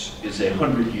movements is a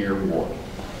 100-year war.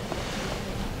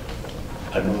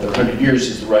 I don't know whether 100 years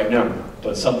is the right number,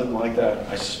 but something like that,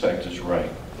 I suspect, is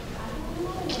right.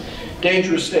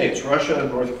 Dangerous states, Russia,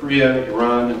 North Korea,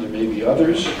 Iran, and there may be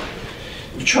others.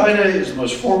 If China is the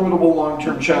most formidable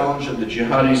long-term challenge and the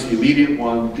jihadis the immediate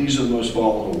one, these are the most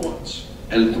volatile ones.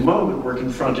 And at the moment, we're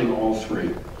confronting all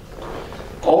three.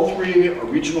 All three are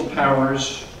regional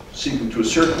powers seeking to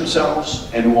assert themselves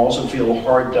and who also feel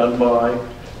hard done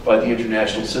by the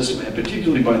international system, and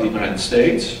particularly by the United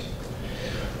States.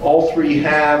 All three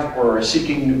have or are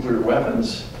seeking nuclear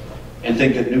weapons and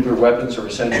think that nuclear weapons are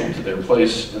essential to their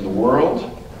place in the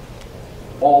world.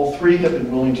 All three have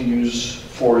been willing to use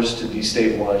force to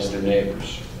destabilize their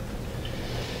neighbors.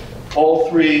 All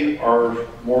three are,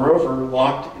 moreover,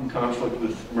 locked in conflict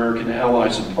with American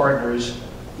allies and partners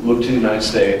who look to the United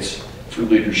States for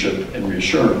leadership and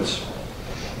reassurance.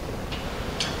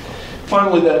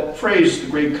 Finally, that phrase,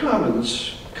 the Great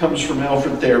Commons, comes from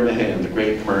Alfred Thayer Mahan, the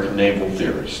great American naval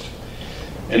theorist.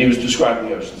 And he was describing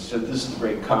the oceans. He said, this is the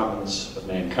great commons of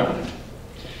mankind.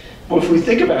 Well, if we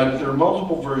think about it, there are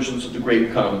multiple versions of the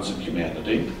great commons of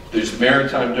humanity. There's the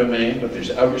maritime domain, but there's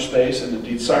outer space and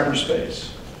indeed cyberspace.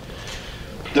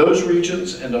 Those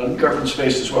regions and ungoverned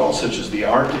space as well, such as the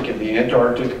Arctic and the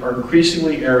Antarctic, are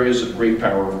increasingly areas of great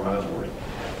power and rivalry.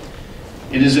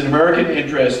 It is in American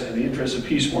interest and the interest of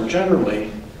peace more generally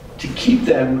to keep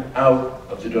them out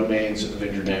of the domains of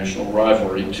international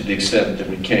rivalry to the extent that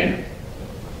we can.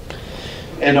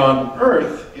 And on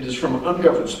Earth, it is from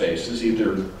ungoverned spaces,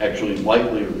 either actually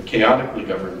lightly or chaotically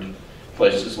governed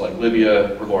places like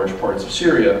Libya or large parts of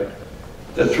Syria,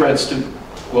 that threats to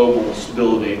global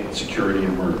stability and security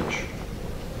emerge.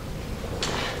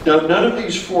 Now, none of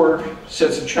these four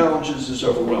sets of challenges is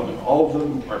overwhelming. All of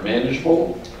them are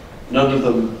manageable. None of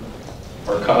them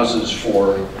are causes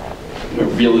for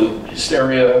real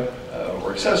hysteria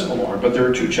or excessive alarm, but there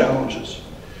are two challenges.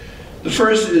 The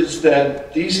first is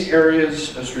that these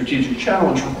areas of strategic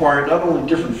challenge require not only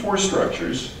different force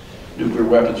structures, nuclear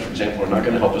weapons, for example, are not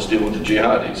going to help us deal with the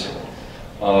jihadis,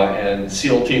 and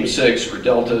SEAL Team 6 or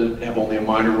Delta have only a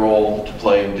minor role to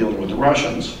play in dealing with the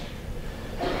Russians.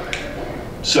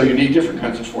 So you need different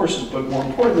kinds of forces, but more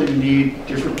importantly, you need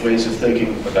different ways of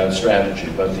thinking about strategy,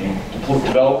 about the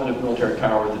development of military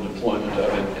power, the deployment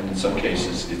of it, and in some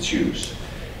cases, its use.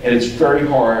 And it's very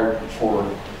hard for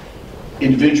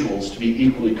individuals to be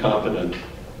equally competent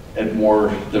at more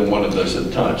than one of those at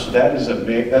a time. So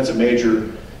that's a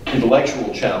major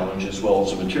intellectual challenge as well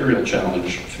as a material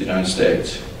challenge for the United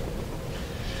States.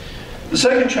 The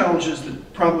second challenge is the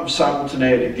problem of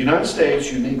simultaneity. The United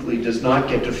States uniquely does not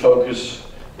get to focus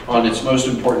on its most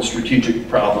important strategic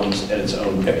problems at its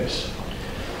own pace.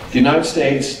 The United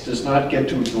States does not get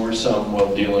to ignore some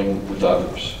while dealing with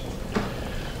others.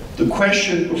 The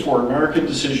question before American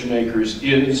decision makers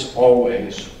is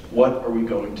always, what are we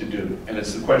going to do? And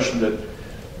it's the question that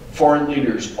foreign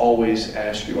leaders always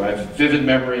ask you. I have vivid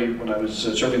memory when I was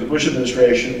serving the Bush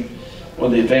administration, one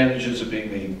of the advantages of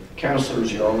being the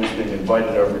counselors, you're always being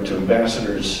invited over to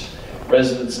ambassadors'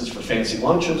 residences for fancy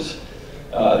lunches.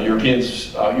 The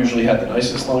Europeans usually had the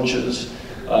nicest lunches,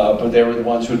 but they were the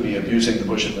ones who would be abusing the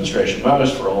Bush administration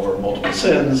most for all of our multiple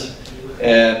sins.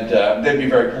 And they'd be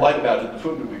very polite about it. The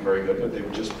food would be very good, but they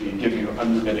would just be giving you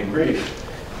unremitting grief.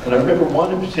 And I remember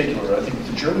one in particular, I think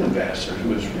the German ambassador, who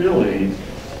was really,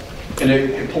 in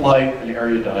a polite and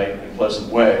erudite and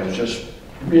pleasant way, was just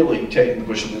really taking the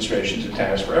Bush administration to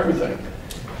task for everything.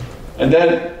 And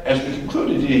then, as we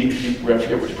concluded, I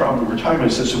forget which problem we were talking about,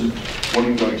 he said, so what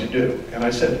are you going to do? And I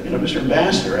said, Mr.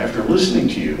 Ambassador, after listening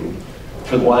to you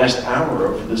for the last hour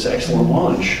over this excellent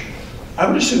lunch, I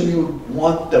would assume you would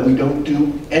want that we don't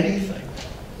do anything.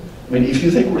 I mean, if you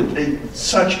think we're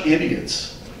such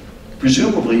idiots,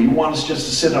 presumably you want us just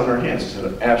to sit on our hands. I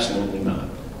said, absolutely not.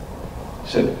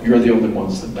 He said, you're the only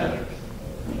ones that matter.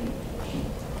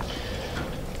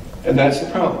 And that's the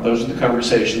problem. Those are the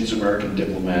conversations American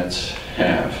diplomats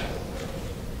have.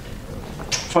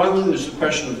 Finally, there's the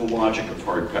question of the logic of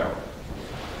hard power.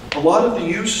 A lot of the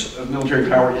use of military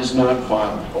power is not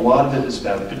violent. A lot of it is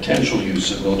about potential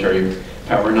use of military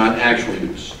power, not actual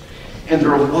use. And there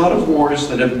are a lot of wars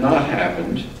that have not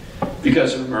happened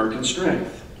because of American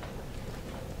strength.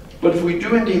 But if we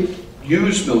do indeed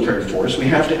use military force, we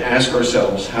have to ask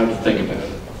ourselves how to think about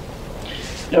it.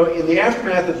 Now, in the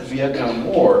aftermath of the Vietnam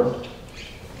War,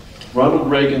 Ronald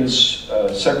Reagan's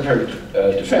Secretary of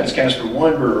Defense, Caspar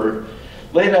Weinberger,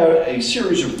 laid out a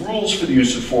series of rules for the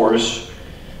use of force,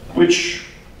 which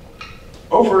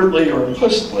overtly or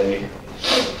implicitly,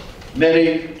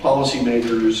 many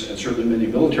policymakers and certainly many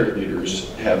military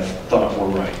leaders have thought were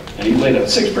right. And he laid out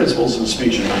 6 principles in a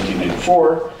speech in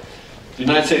 1984. The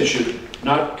United States should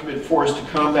not commit force to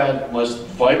combat unless the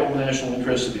vital national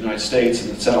interests of the United States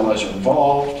and its allies are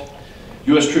involved.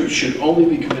 U.S. troops should only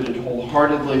be committed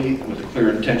wholeheartedly with a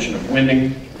clear intention of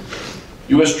winning.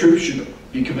 U.S. troops should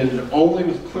be committed only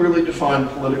with clearly defined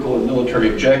political and military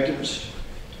objectives.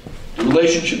 The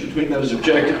relationship between those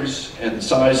objectives and the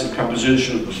size and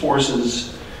composition of the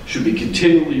forces should be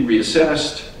continually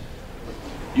reassessed.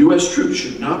 U.S. troops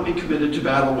should not be committed to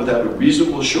battle without a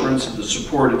reasonable assurance of the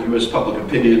support of U.S. public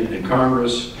opinion and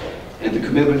Congress, and the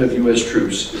commitment of U.S.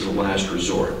 troops is a last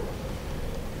resort.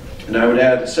 And I would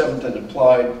add a 7th and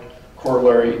implied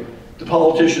corollary: the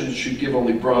politicians should give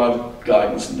only broad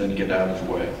guidance and then get out of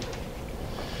the way.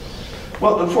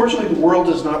 Well, unfortunately, the world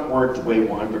does not work the way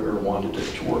Weinberger wanted it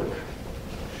to work.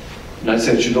 The United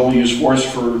States should only use force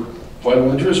for vital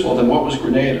interests. Well, then what was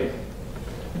Grenada?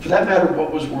 For that matter,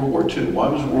 what was World War II? Why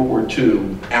was World War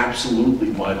II absolutely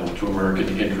vital to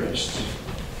American interests?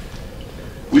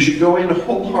 We should go in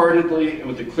wholeheartedly and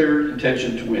with a clear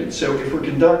intention to win. So if we're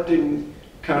conducting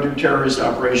counter-terrorist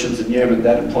operations in Yemen,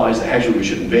 that implies that actually we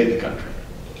should invade the country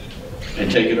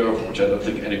and take it over, which I don't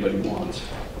think anybody wants.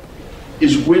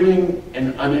 Is winning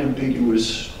an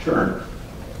unambiguous term?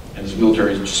 And as a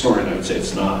military historian, I would say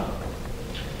it's not.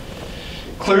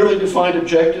 Clearly defined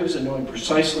objectives and knowing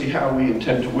precisely how we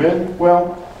intend to win,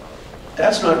 well,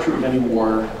 that's not true of any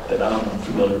war that I'm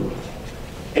familiar with.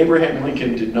 Abraham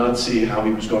Lincoln did not see how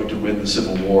he was going to win the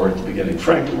Civil War at the beginning.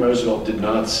 Franklin Roosevelt did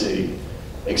not see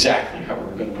exactly how we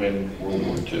were going to win World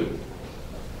War II.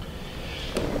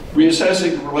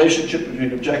 Reassessing the relationship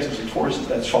between objectives and forces,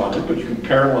 that's fine, but you can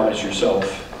paralyze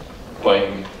yourself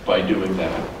by doing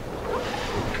that.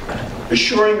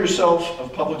 Assuring yourself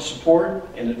of public support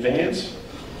in advance.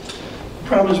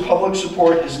 The problem is public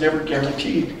support is never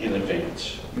guaranteed in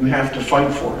advance. You have to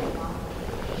fight for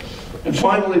it. And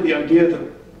finally, the idea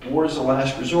that war is the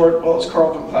last resort, well, as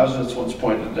Karl von Clausewitz once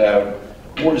pointed out,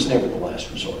 war is never the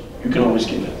last resort. You can always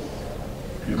give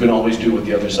in. You can always do what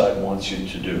the other side wants you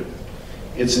to do.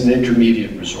 It's an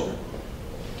intermediate resort.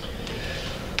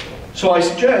 So I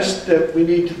suggest that we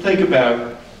need to think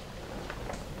about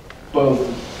both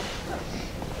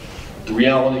the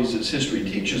realities as history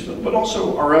teaches them, but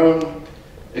also our own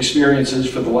experiences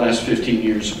for the last 15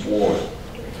 years of war.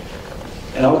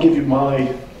 And I'll give you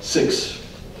my 6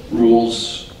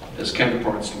 rules as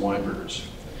counterparts to Weinberger's.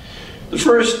 The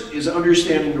first is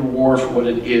understanding the war for what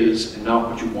it is and not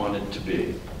what you want it to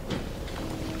be.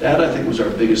 That, I think, was our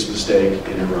biggest mistake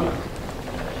in Iraq.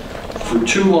 For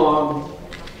too long,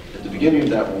 at the beginning of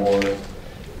that war,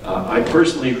 I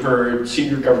personally heard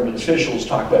senior government officials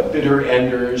talk about bitter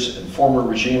enders and former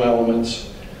regime elements,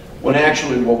 when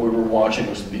actually what we were watching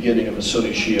was the beginning of a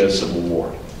Sunni-Shia civil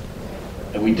war.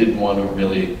 And we didn't want to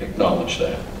really acknowledge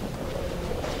that.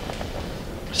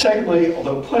 Secondly,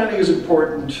 although planning is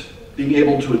important, being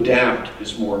able to adapt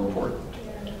is more important.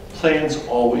 Plans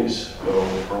always go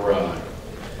awry.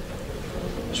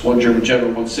 As one German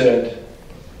general once said,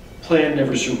 plan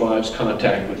never survives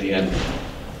contact with the enemy.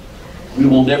 We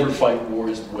will never fight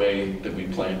wars the way that we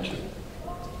plan to.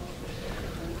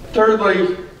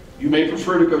 Thirdly, you may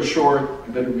prefer to go short,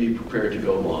 you better be prepared to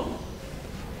go long.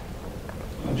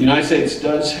 The United States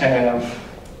does have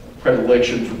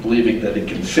predilection for believing that it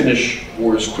can finish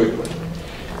wars quickly.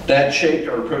 That shaped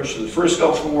our approach to the first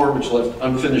Gulf War, which left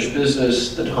unfinished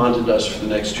business that haunted us for the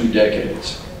next 2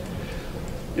 decades.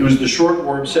 It was the short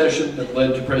war obsession that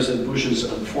led to President Bush's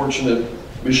unfortunate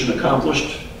mission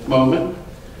accomplished moment,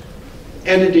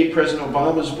 and indeed President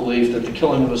Obama's belief that the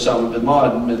killing of Osama bin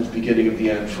Laden meant the beginning of the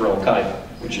end for Al-Qaeda,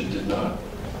 which it did not.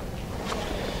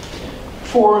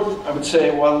 Fourth, I would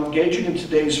say, while engaging in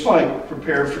today's fight,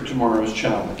 prepare for tomorrow's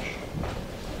challenge.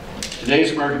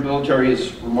 Today's American military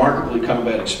is remarkably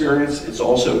combat experienced. It's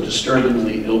also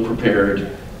disturbingly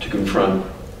ill-prepared to confront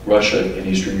Russia in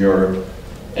Eastern Europe,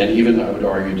 and even, I would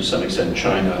argue, to some extent,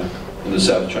 China in the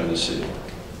South China Sea.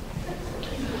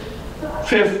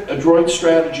 Fifth, adroit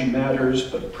strategy matters,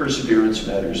 but perseverance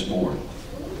matters more.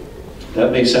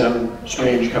 That may sound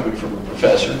strange coming from a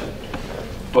professor,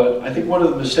 but I think one of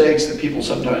the mistakes that people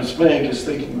sometimes make is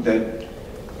thinking that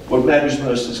what matters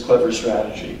most is clever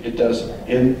strategy. It doesn't.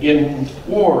 In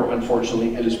war,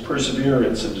 unfortunately, it is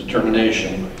perseverance and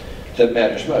determination that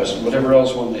matters most. And whatever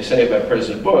else one may say about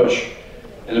President Bush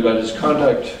and about his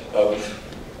conduct of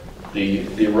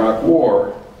the Iraq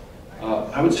War,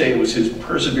 I would say it was his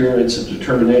perseverance and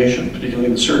determination, particularly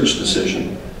in the surge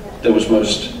decision, that was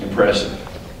most impressive.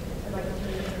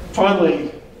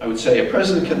 Finally, I would say a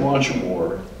president can launch a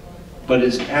war, but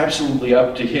it's absolutely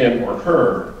up to him or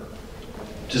her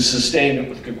to sustain it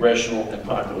with congressional and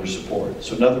popular support.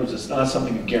 So in other words, it's not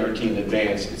something you guarantee in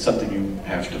advance, it's something you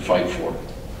have to fight for.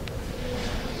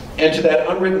 And to that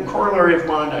unwritten corollary of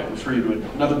mine, I refer you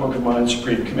to another book of mine,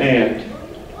 Supreme Command.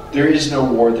 There is no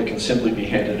war that can simply be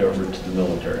handed over to the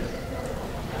military.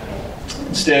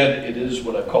 Instead, it is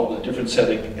what I've called in a different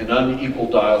setting, an unequal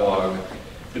dialogue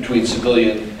between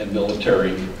civilian and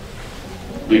military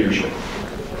leadership.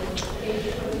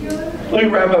 Let me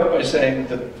wrap up by saying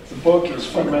that the book is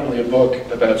fundamentally a book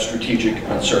about strategic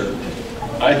uncertainty.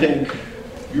 I think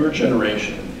your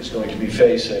generation is going to be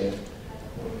facing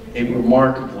a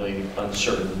remarkably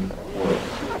uncertain world.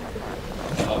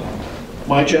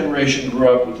 My generation grew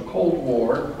up with the Cold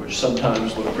War, which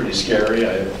sometimes looked pretty scary.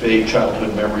 I have vague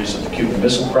childhood memories of the Cuban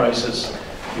Missile Crisis,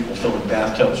 people filling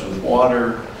bathtubs with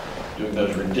water, doing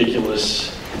those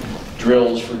ridiculous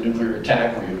drills for nuclear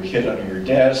attack where you hid under your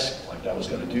desk, like that was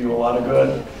going to do you a lot of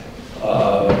good.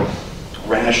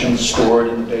 Rations stored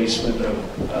in the basement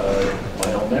of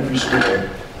my elementary school.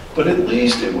 But at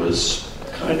least it was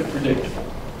kind of predictable.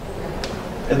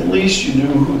 At least you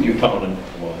knew who the opponent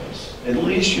was. At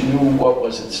least you knew what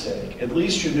was at stake. At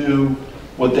least you knew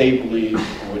what they believed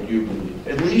or what you believed.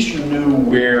 At least you knew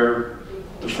where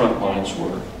the front lines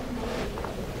were.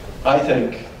 I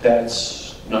think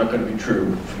that's not going to be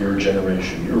true for your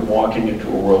generation. You're walking into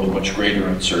a world of much greater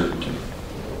uncertainty.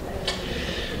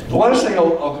 The last thing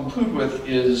I'll conclude with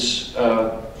is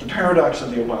the paradox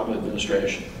of the Obama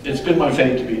administration. It's been my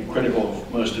fate to be critical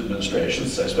of most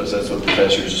administrations. I suppose that's what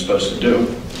professors are supposed to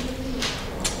do.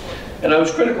 And I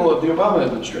was critical of the Obama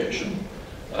administration,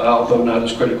 although not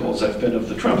as critical as I've been of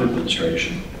the Trump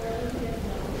administration.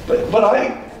 But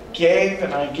I gave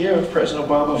and I give President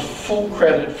Obama full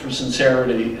credit for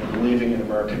sincerity in believing in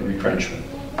American retrenchment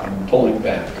and pulling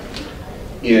back,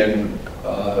 in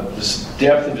this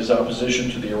depth of his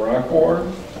opposition to the Iraq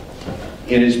War,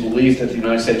 in his belief that the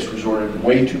United States resorted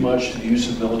way too much to the use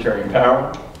of military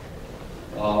power,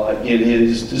 in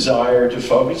his desire to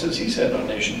focus, as he said, on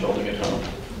nation building at home.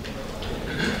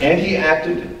 And he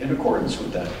acted in accordance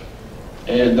with that.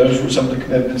 And those were some of the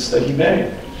commitments that he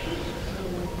made.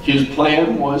 His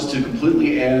plan was to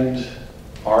completely end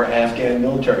our Afghan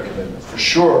military commitment, for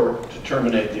sure to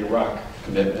terminate the Iraq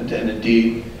commitment, and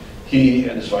indeed, he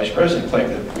and his vice president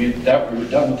claimed that we were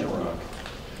done with Iraq.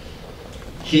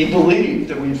 He believed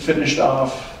that we'd finished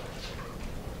off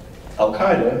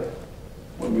Al-Qaeda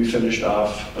when we finished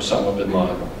off Osama bin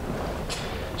Laden.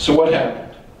 So what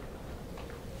happened?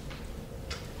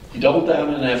 He doubled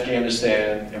down in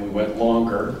Afghanistan, and we went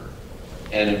longer,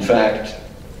 and in fact,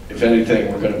 if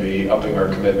anything, we're going to be upping our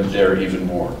commitment there even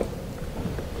more.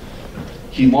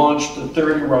 He launched the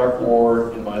third Iraq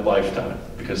war in my lifetime,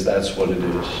 because that's what it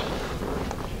is.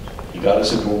 He got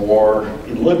us into a war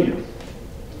in Libya.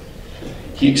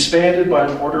 He expanded by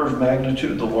an order of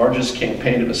magnitude the largest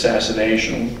campaign of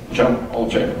assassination, which I'm all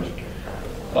in favor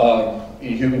of,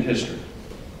 in human history.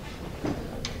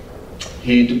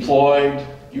 He deployed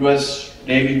U.S.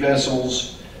 Navy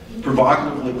vessels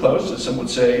provocatively close, as some would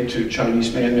say, to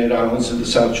Chinese man-made islands in the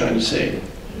South China Sea.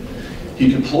 He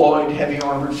deployed heavy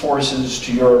armored forces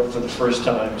to Europe for the first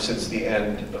time since the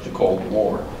end of the Cold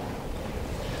War.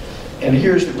 And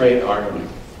here's the great irony.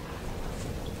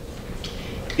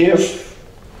 If,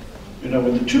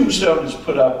 when the tombstone is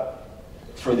put up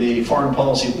for the foreign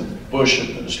policy of the Bush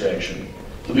administration,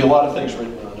 there'll be a lot of things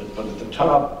written on it, but at the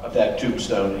top of that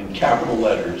tombstone, in capital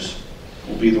letters,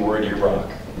 will be the word Iraq.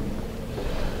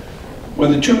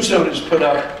 When the tombstone is put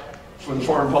up for the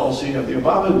foreign policy of the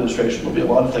Obama administration, there'll be a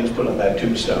lot of things put on that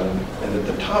tombstone, and at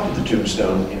the top of the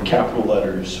tombstone, in capital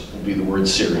letters, will be the word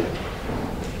Syria.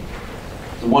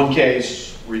 The one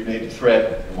case where he made a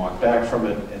threat and walked back from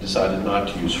it and decided not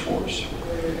to use force.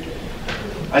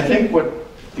 I think what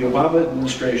the Obama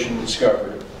administration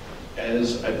discovered,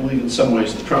 as I believe in some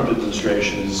ways the Trump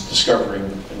administration is discovering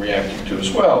and reacting to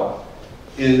as well,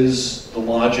 is the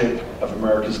logic of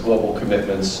America's global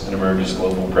commitments and America's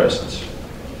global presence.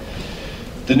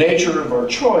 The nature of our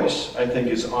choice, I think,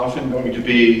 is often going to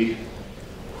be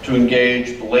to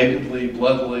engage belatedly,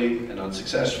 bloodily, and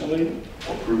unsuccessfully,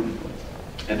 or prudently.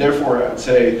 And therefore, I would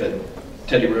say that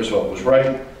Teddy Roosevelt was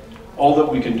right. All that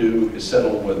we can do is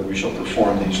settle whether we shall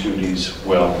perform these duties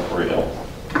well or ill.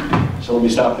 So let me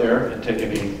stop there and take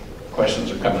any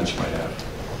questions or comments you might have.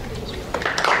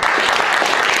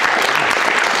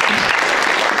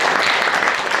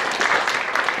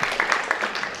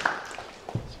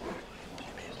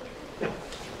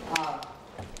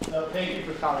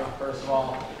 first of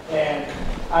all. And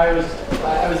I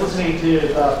was listening to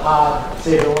the pod,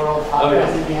 Save the World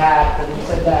podcast that you had, and you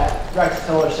said that Rex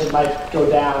Tillerson might go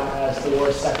down as the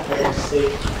worst Secretary of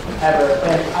State ever.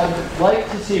 And I'd like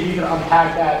to see if you can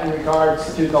unpack that in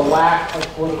regards to the lack of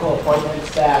political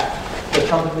appointments that the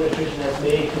Trump administration has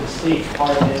made to the State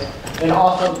Department, and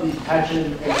also the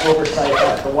attention and oversight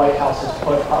that the White House has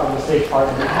put on the State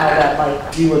Department, and how that might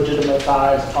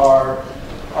delegitimize our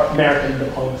American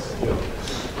diplomacy.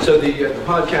 So the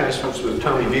podcast was with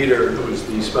Tommy Vietor, who was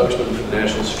the spokesman for the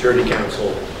National Security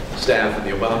Council staff in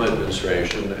the Obama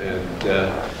administration,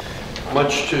 and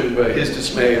much to his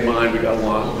dismay and mine, we got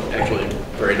along actually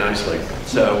very nicely.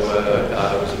 So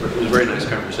it was a very nice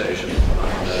conversation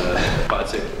on God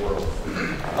Save the World.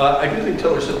 I do think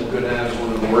Tillerson will go down as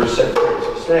one of the worst secretaries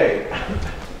of state.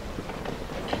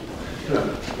 You know,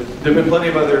 there have been plenty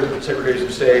of other secretaries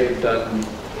of state who've done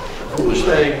foolish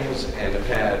things and have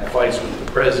had fights with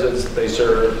the presidents that they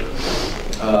serve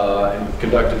and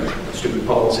conducted stupid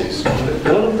policies. But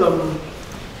none of them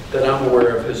that I'm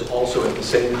aware of has also at the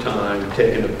same time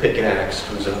taken a pickaxe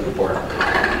to his own department,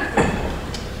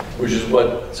 which is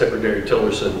what Secretary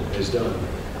Tillerson has done.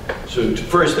 So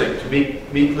first thing, to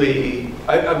meekly,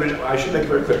 I should make it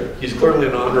very clear, he's clearly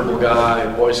an honorable guy,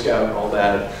 Boy Scout and all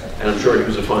that, and I'm sure he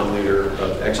was a fine leader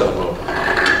of ExxonMobil.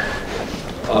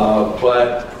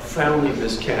 But profoundly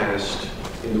miscast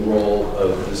in the role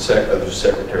of the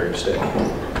Secretary of State.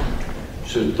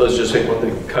 So let's just say one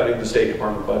thing, cutting the State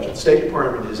Department budget. The State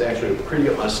Department is actually a pretty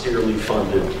austerely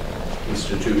funded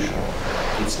institution.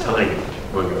 It's tiny,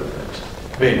 among other things.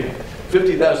 I mean,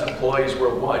 50,000 employees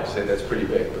worldwide, you say that's pretty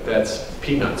big, but that's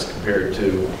peanuts compared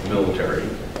to the military.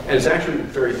 And it's actually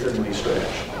very thinly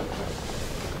stretched.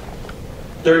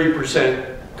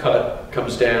 30% cut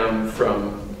comes down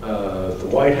from the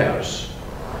White House.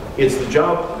 It's the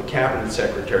job of the cabinet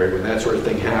secretary when that sort of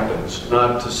thing happens,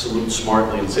 not to salute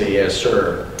smartly and say, yes,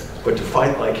 sir, but to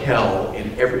fight like hell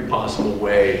in every possible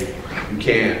way you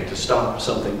can to stop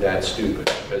something that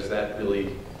stupid, because that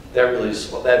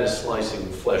is slicing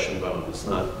flesh and bone. It's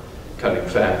not cutting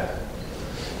fat.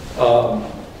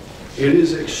 It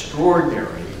is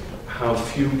extraordinary how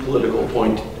few political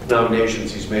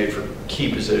nominations he's made for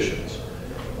key positions.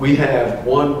 We have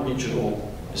one regional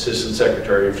assistant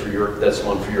secretary for Europe, that's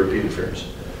one for European affairs.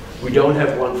 We don't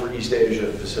have one for East Asia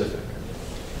and Pacific.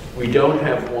 We don't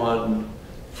have one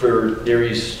for Near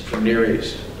East.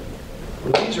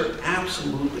 Well, these are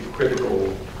absolutely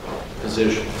critical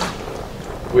positions,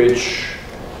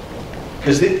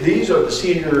 because these are the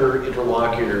senior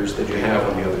interlocutors that you have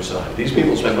on the other side. These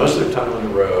people spend most of their time on the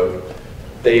road.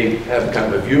 They have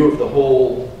kind of a view of the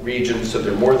whole region, so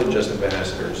they're more than just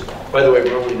ambassadors. By the way,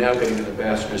 we're only now getting an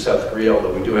ambassador to South Korea,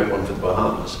 although we do have one for the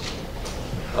Bahamas.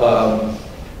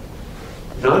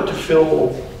 Not to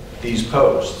fill these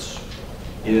posts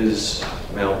is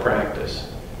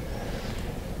malpractice.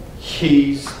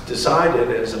 He's decided,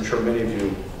 as I'm sure many of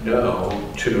you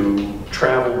know, to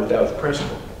travel without the press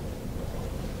corps,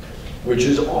 which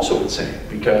is also insane,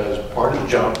 because part of the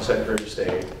job of the Secretary of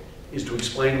State is to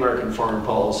explain American foreign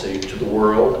policy to the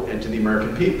world and to the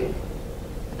American people.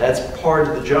 That's part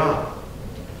of the job.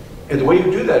 And the way you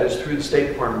do that is through the State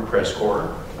Department press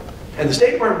corps. And the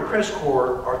State Department press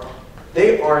corps are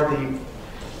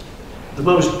the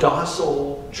most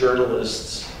docile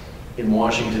journalists in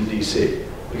Washington, D.C.,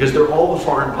 because they're all the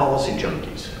foreign policy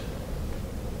junkies.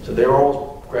 So they're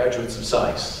all graduates of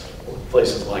SAIS, or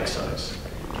places like SAIS.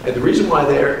 And the reason why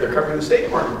they're covering the State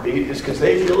Department beat is because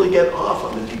they really get off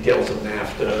on the details of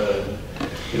NAFTA,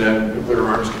 and, nuclear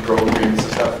arms control agreements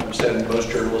and stuff, and send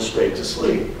most journalists straight to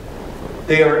sleep.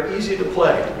 They are easy to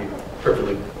play, to be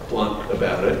perfectly blunt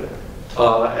about it. And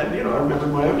I remember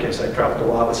in my own case, I traveled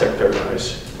a lot with Secretary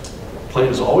Rice. The plane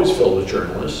is always filled with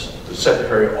journalists. The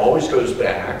Secretary always goes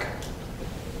back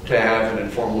to have an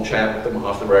informal chat with them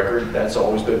off the record. That's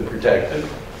always been protected.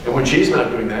 And when she's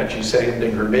not doing that, she's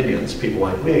sending her minions, people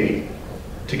like me,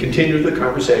 to continue the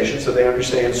conversation so they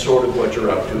understand sort of what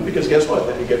you're up to, because guess what?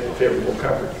 Then you get favorable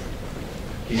coverage.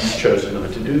 He's chosen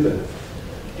not to do that.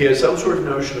 He has some sort of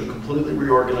notion of completely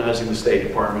reorganizing the State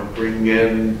Department, bringing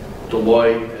in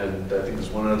Deloitte, and I think there's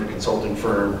one other consulting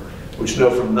firm, which know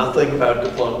from nothing about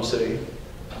diplomacy.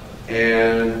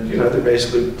 And they're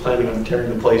basically planning on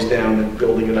tearing the place down and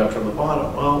building it up from the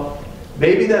bottom. Well,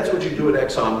 maybe that's what you do at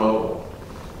ExxonMobil.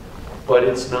 But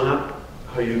it's not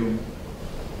how you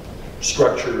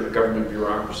structure a government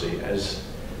bureaucracy, as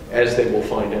they will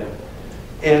find out.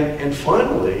 And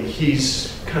finally,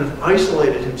 he's kind of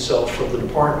isolated himself from the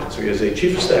department. So he has a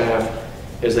chief of staff,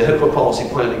 he has the head of a policy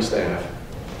planning staff,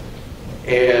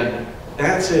 and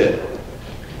that's it.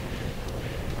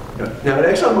 Now at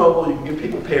ExxonMobil, you can give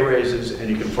people pay raises and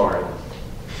you can fire them.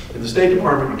 In the State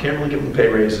Department, you can't really give them pay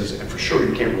raises, and for sure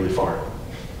you can't really fire them.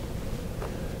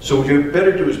 So what you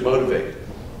better do is motivate.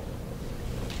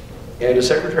 And a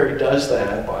secretary does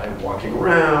that by walking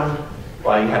around,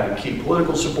 by having key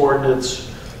political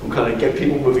subordinates who kind of get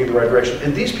people moving in the right direction.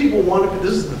 And these people want to be,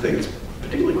 this is the thing that's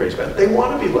particularly great about it, they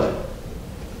want to be led.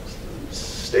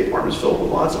 State Department is filled with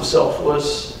lots of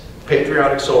selfless,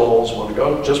 patriotic souls, want to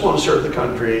go, just want to serve the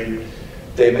country.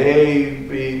 They may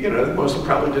be, you know, most of them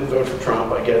probably didn't vote for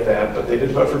Trump, I get that, but they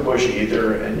didn't vote for Bush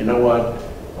either, and you know what?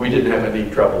 We didn't have any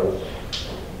trouble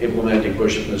implementing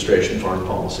Bush administration foreign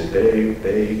policy.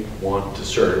 They want to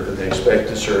serve, and they expect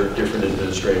to serve different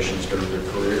administrations during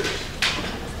their careers.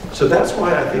 So that's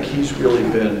why I think he's really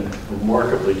been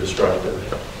remarkably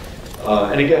destructive.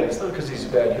 And again, it's not because he's a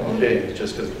bad human being, it's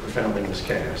just because he's profoundly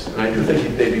miscast. And I do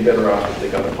think they'd be better off if they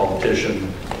got a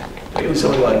politician, maybe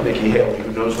somebody like Nikki Haley,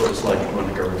 who knows what it's like to run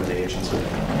a government agency.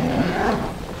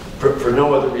 For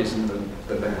no other reason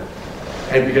than that.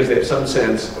 And because they have some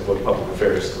sense of what public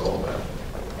affairs is all about.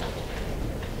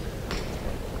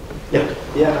 Yeah.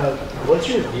 Yeah. What's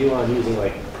your view on using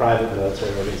like private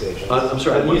military organizations? I'm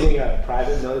sorry. Using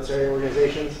private military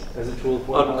organizations as a tool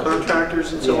for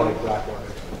contractors and so on. Like Blackwater.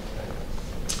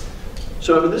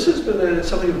 So I mean, this has been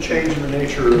something of a change in the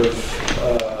nature of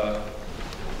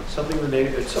something of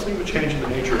a change in the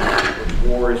nature of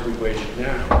war as we wage it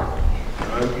now.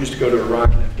 I used to go to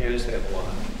Iraq and Afghanistan a lot.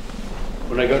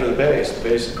 When I go to the base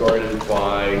is guarded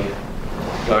by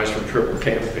guys from Triple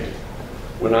Canopy.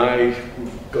 When I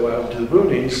go out to the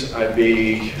boonies, I'd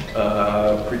be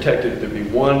protected. There'd be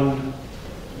one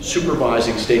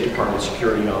supervising State Department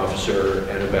security officer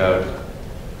and about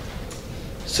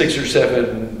 6 or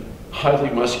 7 highly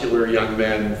muscular young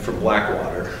men from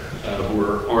Blackwater who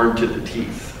were armed to the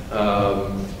teeth.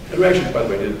 And who actually, by the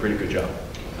way, did a pretty good job.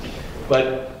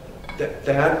 But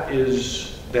that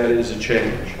is a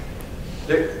change.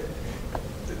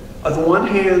 On the one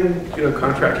hand, you know,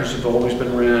 contractors have always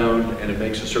been around, and it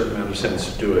makes a certain amount of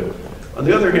sense to do it. On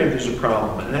the other hand, there's a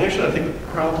problem, and actually, I think the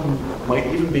problem might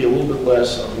even be a little bit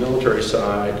less on the military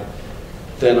side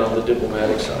than on the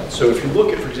diplomatic side. So if you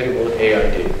look at, for example,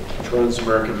 AID, which runs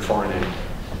American Foreign Aid,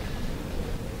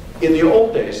 in the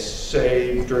old days,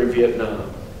 say during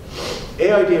Vietnam,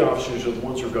 AID officers are the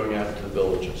ones who are going out into the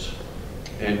villages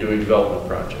and doing development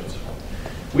projects.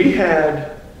 We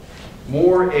had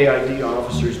more AID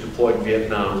officers deployed in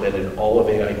Vietnam than in all of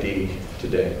AID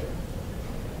today.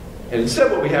 And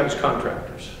instead what we have is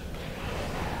contractors.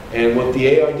 And what the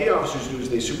AID officers do is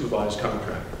they supervise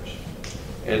contractors.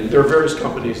 And there are various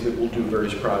companies that will do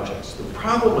various projects. The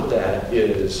problem with that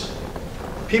is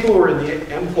people who are in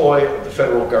the employ of the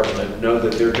federal government know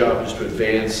that their job is to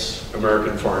advance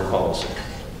American foreign policy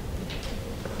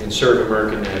and serve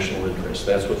American national interests.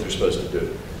 That's what they're supposed to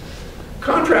do.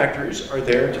 Contractors are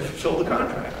there to fulfill the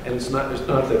contract, and it's not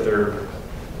that they're,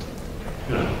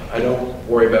 you know, I don't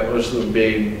worry about most of them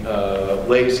being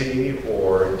lazy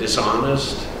or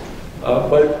dishonest,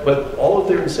 but all of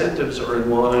their incentives are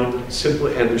in line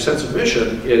simply, and their sense of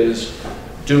mission is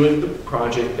doing the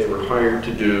project they were hired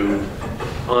to do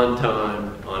on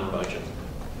time, on budget.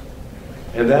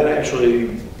 And that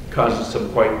actually causes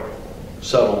some quite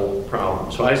subtle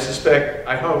problems. So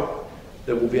I hope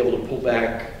that we'll be able to pull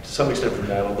back to some extent from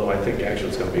that, although I think actually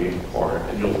it's going to be hard,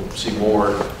 and you'll see more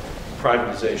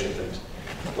privatization of things.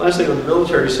 Last thing, on the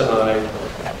military side,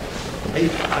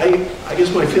 I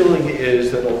guess my feeling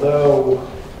is that although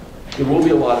there will be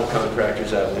a lot of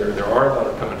contractors out there, there are a lot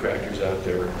of contractors out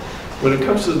there, when it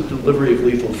comes to the delivery of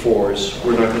lethal force,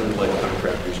 we're not going to let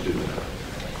contractors do that.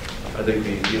 I think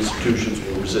the institutions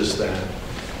will resist that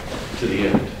to the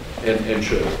end, and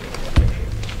should.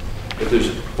 If there's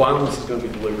violence that's going to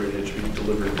be delivered, it should be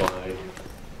delivered by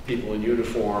people in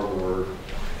uniform, or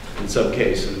in some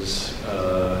cases,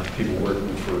 people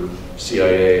working for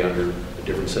CIA under a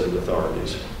different set of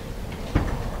authorities.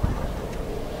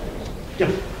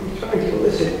 Yeah. I'm trying to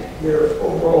elicit your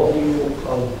overall view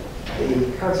of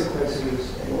the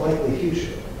consequences and likely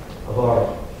future of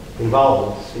our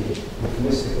involvement, speaking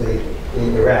euphemistically,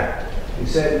 in Iraq. You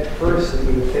said first that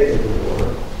you would favor the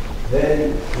war, then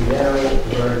you now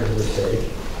learned a mistake.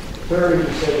 Third,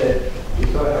 you said that you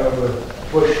thought, however,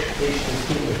 Bush reached his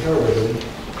peak of terrorism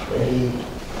when he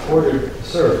ordered the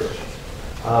surge.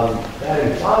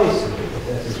 That implies to me, if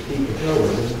that's his peak of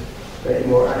terrorism, that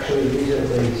you are actually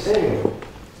reasonably sanguine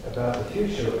about the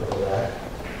future of Iraq,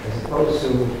 as opposed to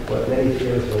what many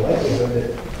fear is the likelihood that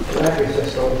Iraq is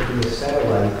just going to be a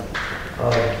satellite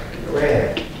of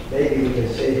Iran. Maybe we can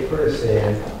save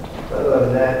Kurdistan, but other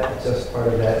than that, it's just part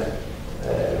of that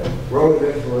growing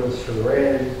influence from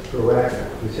Iran, through Iraq,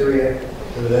 through Syria,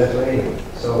 to the Mediterranean.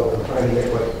 So I'm trying to get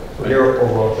what your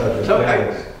overall judgment So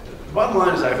is. the bottom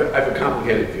line is I have a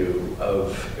complicated view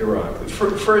of Iraq. The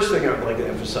first thing I would like to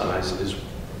emphasize is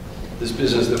this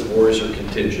business that wars are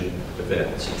contingent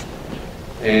events.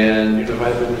 And you know, if I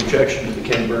have an objection to the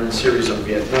Ken Burns series on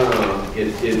Vietnam,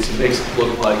 it makes it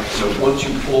look like, you know, once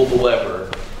you pull the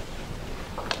lever,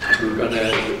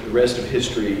 the rest of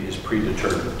history is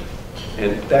predetermined.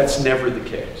 And that's never the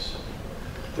case.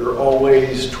 There are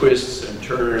always twists and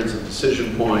turns and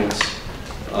decision points.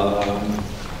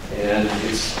 And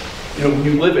it's, you know, when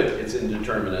you live it, it's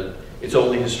indeterminate. It's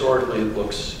only historically it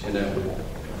looks inevitable.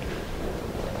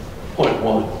 Point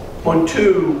one. Point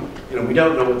two, you know, we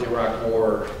don't know what the Iraq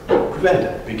War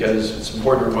prevented, because it's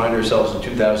important to remind ourselves in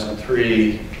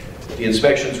 2003, the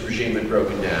inspections regime had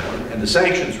broken down, and the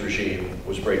sanctions regime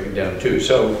was breaking down too.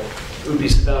 So it would be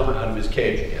Saddam out of his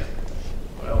cage again.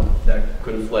 Well, that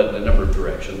could have led in a number of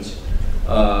directions,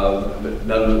 but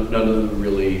none of them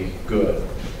really good.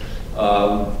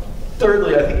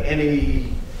 Thirdly, I think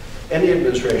any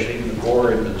administration, even the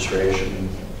Gore administration,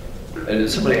 and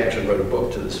somebody actually wrote a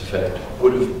book to this effect,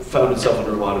 would have found itself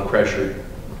under a lot of pressure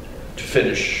to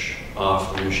finish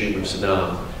off the regime of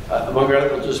Saddam. Among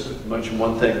others, I'll just mention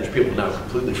one thing which people have now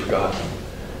completely forgotten.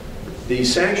 The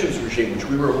sanctions regime, which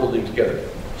we were holding together,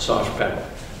 soft power,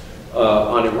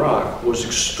 on Iraq, was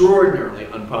extraordinarily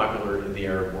unpopular in the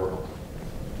Arab world.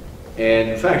 And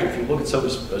in fact, if you look at some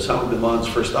of Osama bin Laden's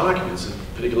first documents,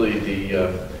 particularly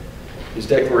his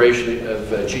declaration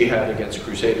of jihad against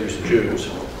Crusaders and Jews,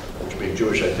 which being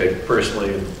Jewish I take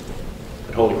personally, and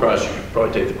at Holy Cross you should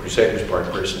probably take the Crusaders part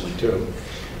personally too.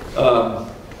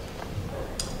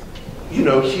 You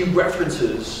know, he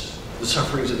references the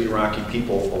sufferings of the Iraqi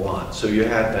people a lot, so you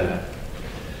had that.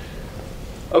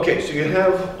 Okay, so you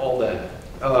have all that.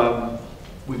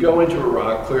 We go into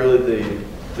Iraq, clearly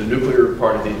the nuclear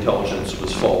part of the intelligence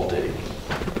was faulty.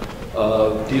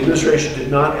 The administration did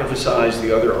not emphasize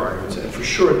the other arguments, and for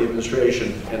sure the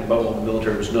administration and above all the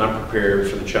military was not prepared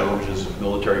for the challenges of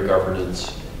military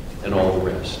governance and all the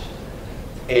rest.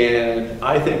 And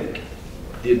I think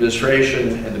the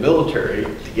administration and the military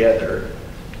together,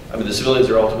 I mean the civilians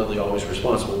are ultimately always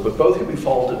responsible, but both can be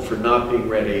faulted for not being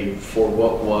ready for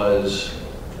what was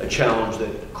a challenge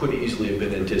that could easily have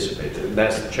been anticipated, and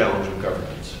that's the challenge of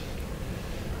governance.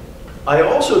 I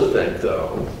also think,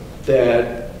 though,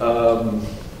 that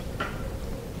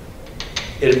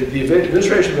the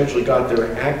administration eventually got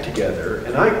their act together,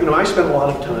 and I spent a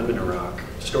lot of time in Iraq,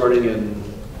 starting in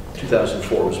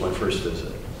 2004 was my first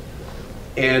visit,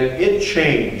 and it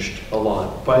changed a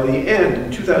lot. By the end,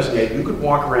 in 2008, you could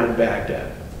walk around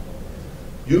Baghdad.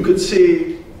 You could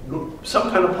see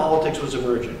some kind of politics was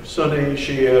emerging. Sunni,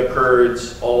 Shia,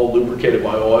 Kurds, all lubricated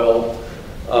by oil.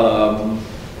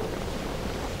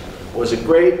 Was it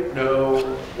great?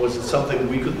 No. Was it something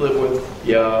we could live with?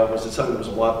 Yeah. Was it something that was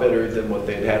a lot better than what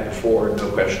they'd had before? No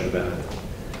question about it.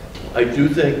 I do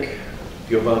think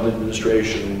the Obama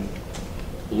administration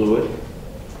blew it,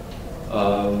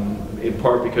 in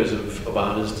part because of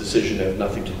Obama's decision to have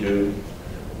nothing to do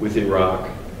with Iraq.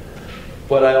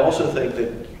 But I also think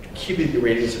that keeping the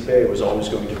Iranians at bay was always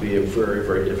going to be a very,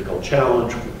 very difficult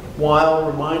challenge, while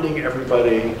reminding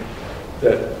everybody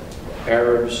that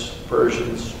Arabs,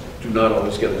 Persians do not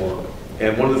always get along.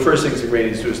 And one of the first things the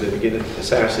Iranians do is they begin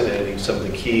assassinating some of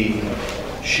the key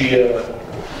Shia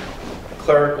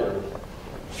clerical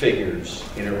figures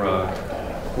in Iraq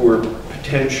who were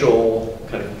potential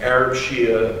kind of Arab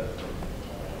Shia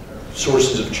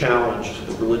sources of challenge to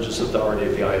the religious authority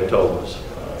of the Ayatollahs.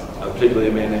 Particularly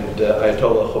a man named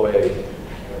Ayatollah Cohen,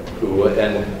 who,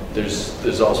 and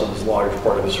there's also this large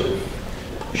part of the sort of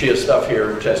Shia stuff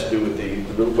here, which has to do with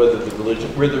where the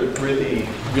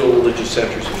real religious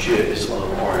centers of Shia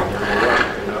Islam are. They're in Iran.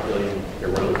 They're not really in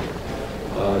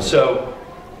Iran. So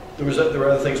there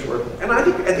were other things where, and I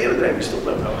think at the end of the day, we still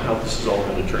don't know how this is all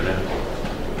going to turn out.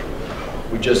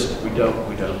 We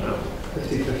don't know.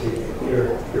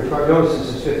 50-50. Your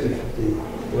prognosis is 50-50.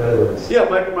 In other words. Yeah,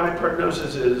 my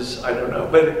prognosis is I don't know,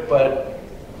 but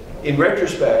in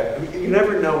retrospect, you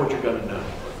never know what you're going to know.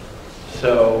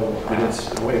 So I mean,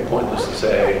 it's in a way pointless to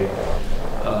say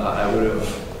I would have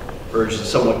urged a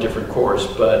somewhat different course,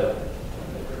 but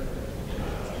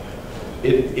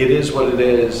it is what it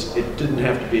is. It didn't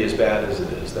have to be as bad as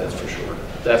it is. That's for sure.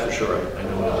 That for sure. I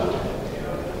know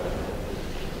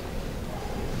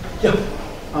it. Yeah.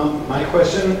 My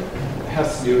question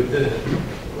has to do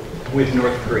with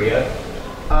North Korea.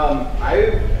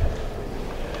 I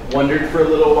wondered for a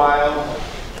little while,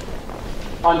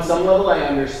 on some level I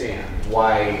understand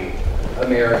why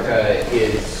America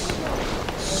is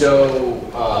so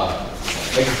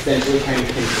existentially kind of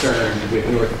concerned with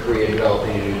North Korea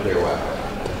developing a nuclear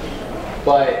weapon.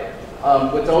 But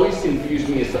what's always confused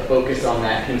me is the focus on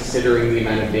that, considering the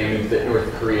amount of damage that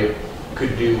North Korea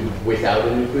could do without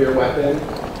a nuclear weapon.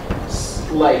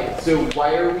 Like, so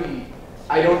why are we,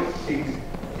 I don't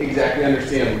exactly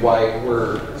understand why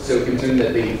we're so concerned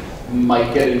that they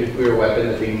might get a nuclear weapon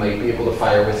that they might be able to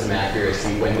fire with some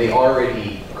accuracy when they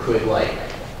already could, like,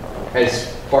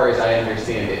 as far as I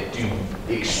understand it, do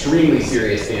extremely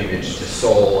serious damage to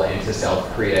Seoul and to South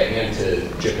Korea and to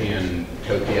Japan,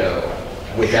 Tokyo,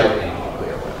 without any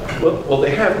nuclear weapon. Well,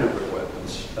 they have nuclear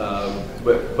weapons,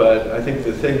 but I think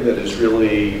the thing that is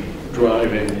really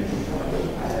driving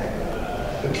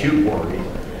acute worry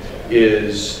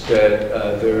is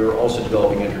that they're also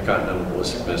developing intercontinental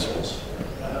ballistic missiles.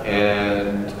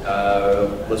 And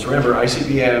let's remember,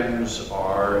 ICBMs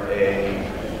are a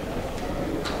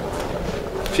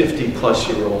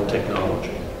 50-plus-year-old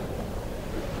technology.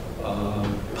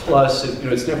 Plus,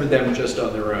 it's never them just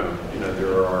on their own.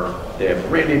 They have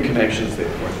Iranian connections, they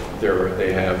have there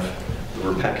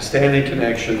were Pakistani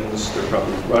connections, there are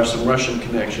probably some Russian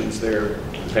connections there,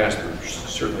 in the past there were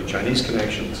certainly Chinese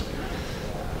connections.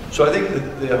 So I think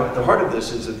that the heart of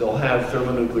this is that they'll have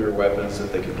thermonuclear weapons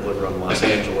that they can deliver on Los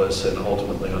Angeles and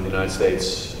ultimately on the United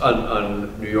States,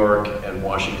 on New York and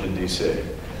Washington, D.C.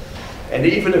 And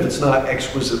even if it's not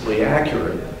exquisitely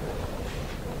accurate,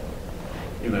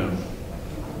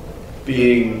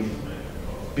 being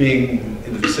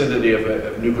in the vicinity of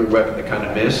a nuclear weapon that kind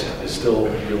of missed is still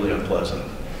really unpleasant.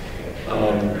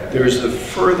 There's the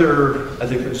further, I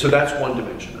think, so that's one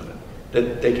dimension of it,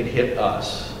 that they can hit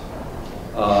us.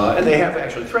 And they have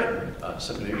actually threatened us.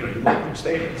 I mean, you look at their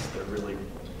statements, they're really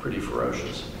pretty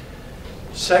ferocious.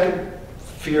 Second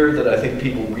fear that I think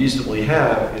people reasonably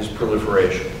have is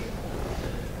proliferation.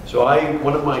 So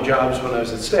one of my jobs when I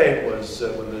was at State was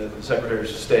when the Secretary of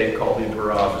State called me into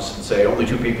her office and say, only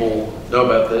 2 people know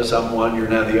about this, I'm one, you're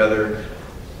now the other.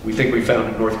 We think we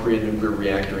found a North Korean nuclear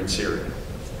reactor in Syria.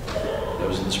 That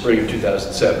was in the spring of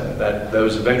 2007. That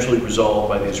was eventually resolved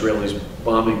by the Israelis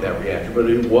bombing that reactor, but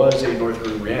it was a North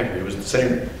Korean reactor. It was the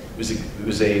same, it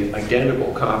was a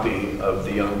identical copy of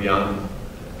the Yongbyon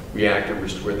reactor,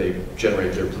 which is where they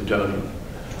generate their plutonium.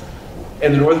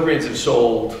 And the North Koreans have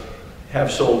sold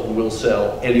and will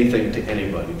sell anything to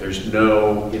anybody. There's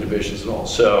no inhibitions at all.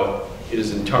 So it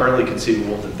is entirely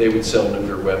conceivable that they would sell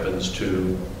nuclear weapons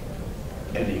to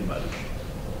anybody.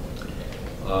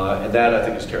 And that, I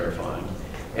think, is terrifying.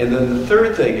 And then the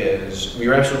third thing is,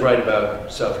 you're absolutely right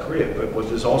about South Korea, but what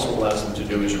this also allows them to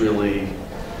do is really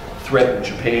threaten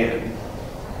Japan,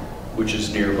 which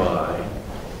is nearby.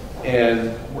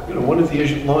 And one of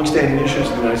the long-standing issues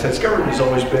in the United States government has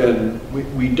always been,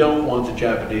 we don't want the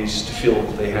Japanese to feel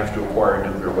that they have to acquire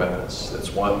nuclear weapons.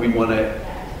 That's why we want to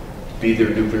be their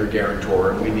nuclear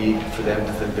guarantor, and we need for them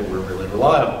to think that we're really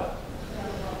reliable.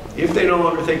 If they no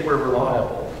longer think we're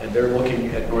reliable, and they're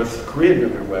looking at North Korean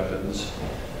nuclear weapons,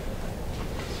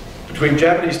 between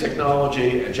Japanese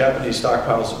technology and Japanese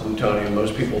stockpiles of plutonium,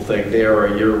 most people think they are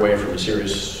a year away from a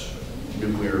serious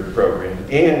nuclear program.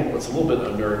 And what's a little bit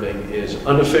unnerving is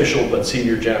unofficial but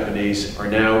senior Japanese are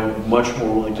now much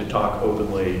more willing to talk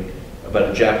openly about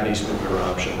a Japanese nuclear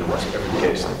option than was ever the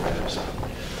case in the past.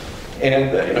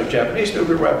 And Japanese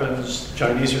nuclear weapons,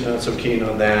 Chinese are not so keen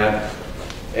on that,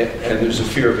 and there's a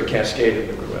fear of a cascade of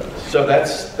nuclear weapons. So that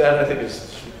I think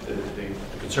is the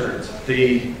concerns.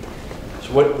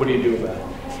 So what do you do about it?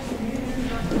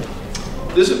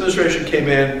 This administration came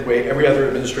in the way every other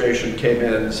administration came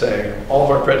in, saying all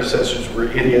of our predecessors were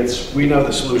idiots. We know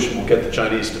the solution. We'll get the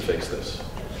Chinese to fix this.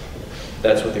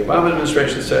 That's what the Obama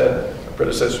administration said. Our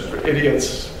predecessors were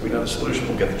idiots. We know the solution.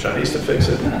 We'll get the Chinese to fix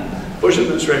it. Bush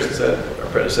administration said our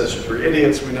predecessors were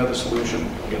idiots. We know the solution.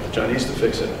 We'll get the Chinese to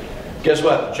fix it. Guess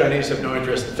what? The Chinese have no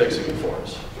interest in fixing it for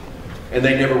us, and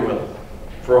they never will,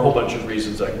 for a whole bunch of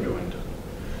reasons I can go into.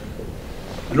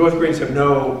 The North Koreans have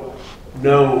no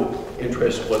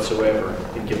interest whatsoever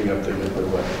in giving up their nuclear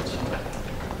weapons.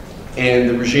 And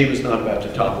the regime is not about to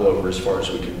topple over, as far as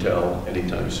we can tell,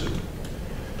 anytime soon.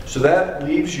 So that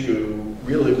leaves you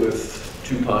really with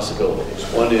 2 possibilities.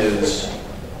 One is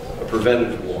a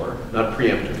preventive war, not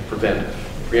preemptive, preventive.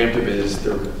 Preemptive is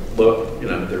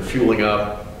they're fueling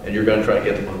up and you're going to try to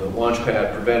get them on the launch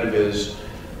pad. Preventive is,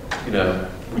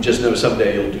 we just know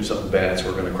someday you'll do something bad, so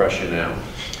we're going to crush you now.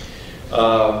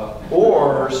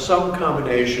 Or some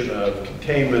combination of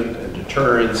containment and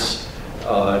deterrence,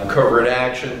 and covert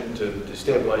action to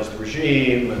destabilize the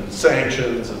regime, and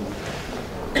sanctions, and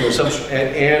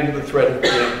and the threat of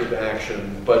preemptive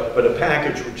action, but a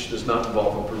package which does not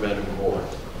involve a preventive war.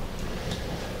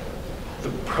 The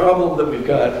problem that we've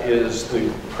got is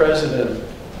the president,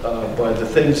 by the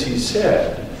things he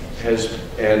said,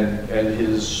 and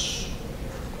his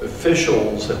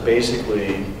officials have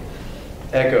basically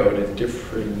echoed in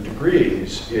different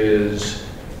degrees, is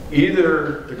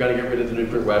either they're going to get rid of the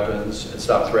nuclear weapons and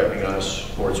stop threatening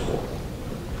us, or it's war.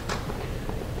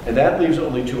 And that leaves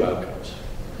only two outcomes.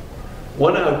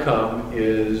 One outcome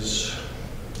is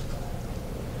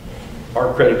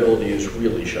our credibility is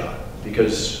really shot,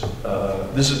 because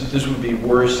this would be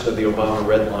worse than the Obama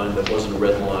red line that wasn't a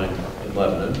red line in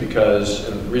Lebanon, because,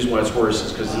 and the reason why it's worse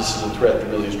is because this is a threat that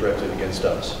really is directed against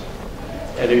us.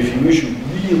 And if you issue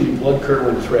really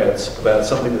blood-curdling threats about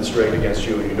something that's directed against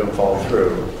you and you don't follow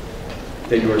through,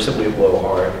 then you are simply a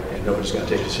blowhard and nobody's going to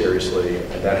take you seriously,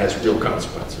 and that has real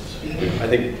consequences. I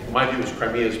think my view is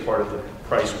Crimea is part of the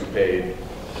price we paid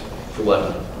for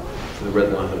Lebanon, for the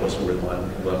red line that wasn't a red line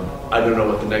in Lebanon. I don't know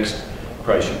what the next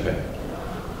price you pay.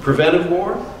 Preventive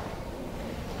war?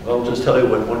 I'll just tell you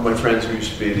what one of my friends who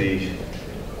used to be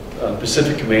the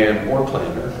Pacific Command war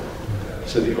planner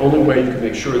said the only way you can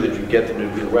make sure that you get the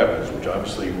nuclear weapons, which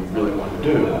obviously you would really want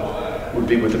to do, would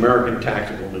be with American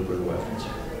tactical nuclear weapons,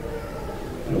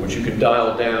 which you can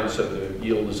dial down so the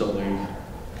yield is only,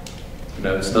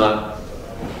 it's not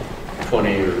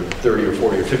 20 or 30 or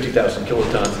 40 or 50,000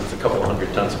 kilotons, it's a couple of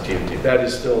hundred tons of TNT. That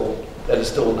is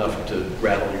still enough to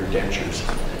rattle your dentures.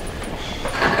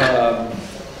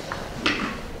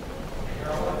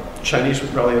 Chinese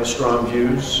would probably have strong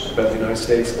views about the United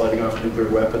States lighting off nuclear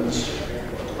weapons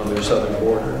on their southern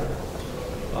border.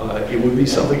 It would be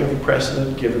something of a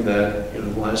precedent, given that the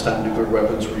last time nuclear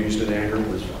weapons were used in anger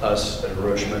was us at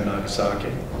Hiroshima and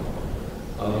Nagasaki.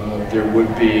 There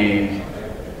would be,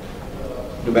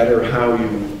 no matter how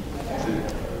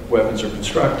the weapons are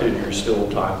constructed, you're still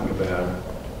talking about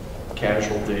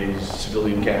casualties,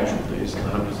 civilian casualties in the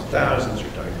hundreds of thousands.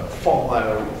 You're talking about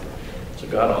fallout. It's a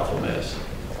god-awful mess.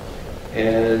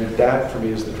 And that, for me,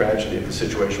 is the tragedy of the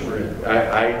situation we're in.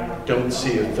 I don't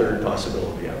see a third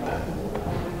possibility out there.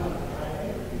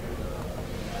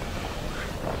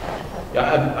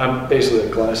 Yeah, I'm basically a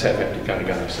glass half empty kind of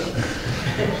guy, so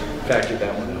factor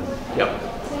that one out. Yeah.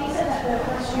 So you said that the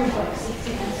first year book seeks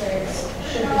to answer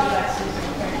should the U.S. use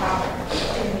nuclear power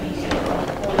in the media going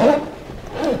forward?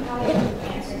 How would you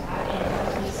answer that in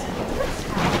a recent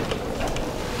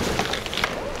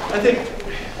I think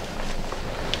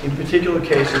in particular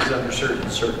cases, under certain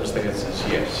circumstances,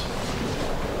 yes.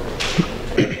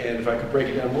 And if I could break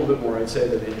it down a little bit more, I'd say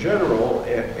that in general,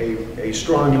 a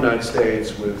strong United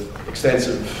States with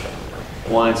extensive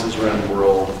alliances around the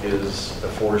world is a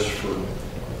force for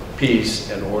peace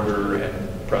and order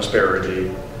and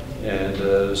prosperity and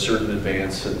a certain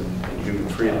advance in human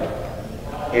freedom.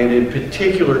 And in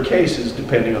particular cases,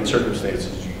 depending on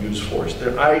circumstances, you use force.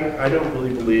 I don't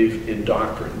really believe in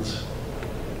doctrines.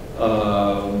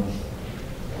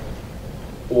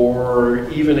 Or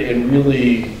even in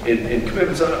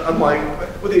commitments, unlike,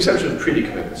 with the exception of treaty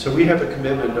commitments. So we have a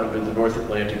commitment under the North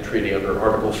Atlantic Treaty under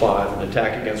Article 5, an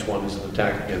attack against one is an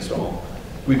attack against all.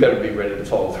 We better be ready to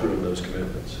follow through on those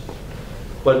commitments.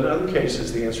 But in other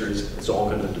cases, the answer is it's all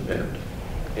going to depend.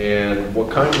 And what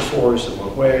kind of force and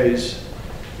what ways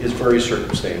is very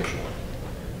circumstantial.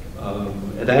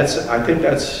 And I think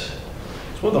it's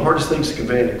one of the hardest things to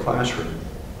convey in a classroom,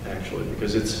 actually,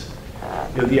 because it's,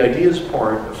 the ideas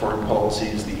part of foreign policy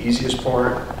is the easiest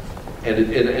part, and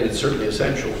it's certainly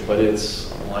essential, but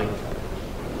it's like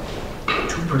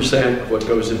 2% of what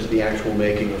goes into the actual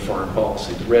making of foreign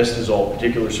policy. The rest is all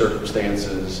particular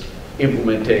circumstances,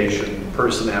 implementation,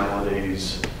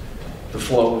 personalities, the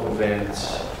flow of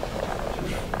events,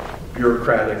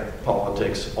 bureaucratic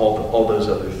politics, all those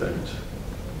other things.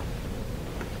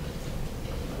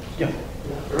 Yeah.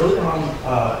 Early on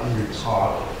in your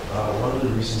talk, one of the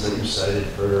reasons that you cited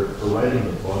for writing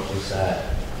the book was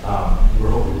that you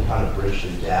were hoping to kind of bridge the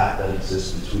gap that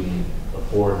exists between the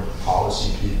foreign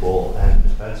policy people and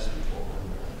defense people.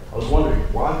 And I was wondering,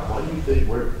 why do you think,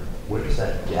 where does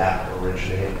that gap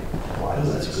originate? Why does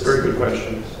that exist? That's a very good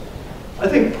question. I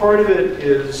think part of it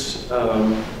is,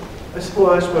 I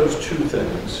suppose two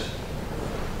things.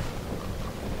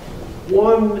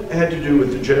 One had to do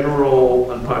with the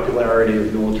general unpopularity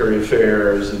of military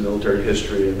affairs and military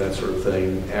history and that sort of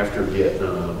thing after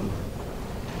Vietnam.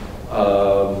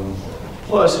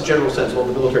 Plus a general sense, well,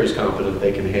 the military is competent,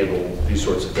 they can handle these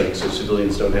sorts of things, so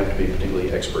civilians don't have to be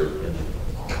particularly expert in it.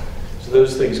 So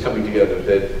those things coming together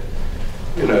that,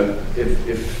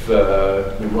 if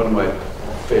one of my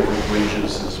favorite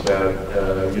regions is about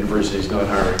universities not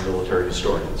hiring military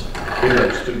historians.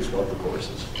 Students love the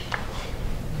courses.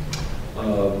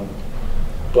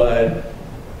 But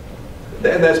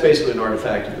And that's basically an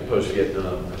artifact of the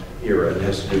post-Vietnam era, and it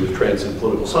has to do with trends in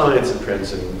political science and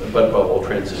trends in, but above all,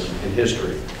 trends in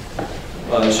history.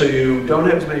 So you don't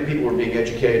have as many people who are being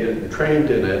educated and trained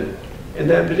in it, and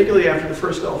then particularly after the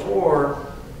first Gulf War,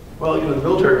 well, you know, the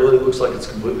military really looks like it's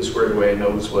completely squared away and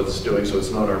knows what it's doing, so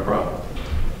it's not our problem.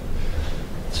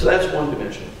 So that's one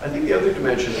dimension. I think the other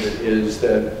dimension of it is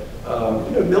that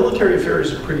you know, military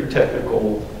affairs is a pretty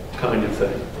technical kind of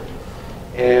thing.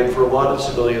 And for a lot of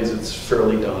civilians, it's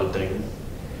fairly daunting.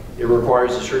 It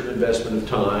requires a certain investment of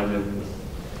time in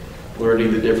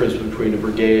learning the difference between a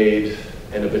brigade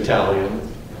and a battalion,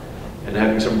 and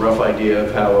having some rough idea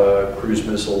of how a cruise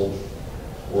missile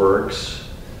works.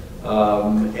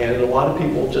 And a lot of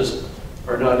people just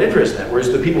are not interested in that.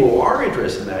 Whereas the people who are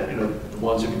interested in that, you know, the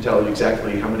ones who can tell you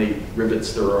exactly how many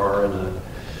rivets there are in a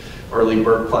Arleigh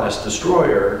Burke-class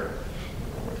destroyer,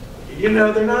 you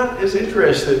know, they're not as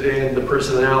interested in the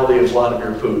personality of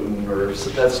Vladimir Putin, or so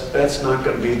that's not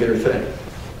going to be their thing.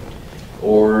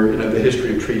 Or, you know, the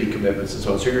history of treaty commitments and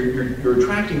so on. So you're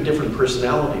attracting different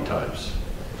personality types.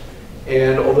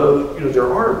 And although, you know,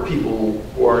 there are people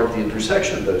who are at the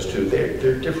intersection of those two,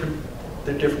 they're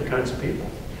different kinds of people.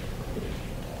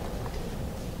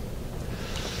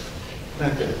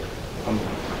 Okay.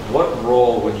 What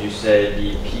role would you say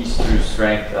the peace through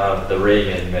strength of the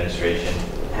Reagan administration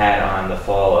had on the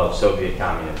fall of Soviet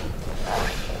communism?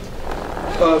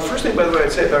 First thing, by the way,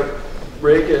 I'd say about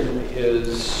Reagan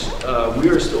is we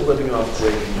are still living off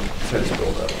Reagan defense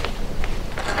buildup.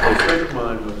 A friend of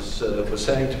mine was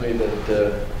saying to me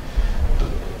that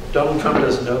Donald Trump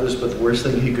doesn't know this, but the worst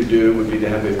thing he could do would be to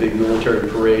have a big military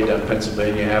parade on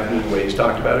Pennsylvania Avenue, the way he's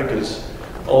talked about it, because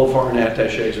all the foreign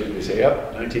attaches would be say,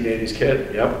 yep, 1980s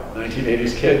kid, yep,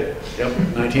 1980s kid, yep,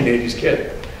 1980s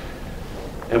kid.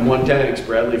 M1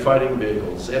 Bradley fighting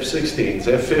vehicles, F-16s,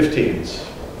 F-15s.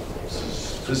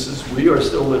 We are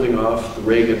still living off the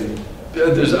Reagan,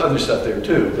 there's other stuff there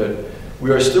too, but we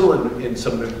are still in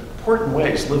some important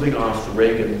ways living off the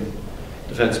Reagan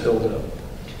defense buildup.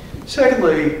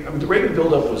 Secondly, I mean, the Reagan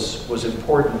buildup was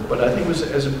important, but I think it was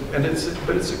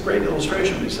it's a great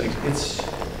illustration of these things.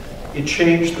 It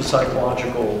changed the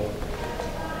psychological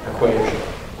equation.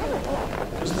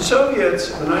 Because the Soviets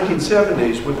in the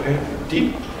 1970s, with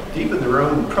deep in their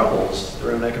own troubles,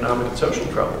 their own economic and social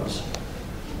troubles,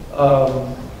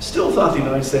 still thought the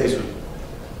United States was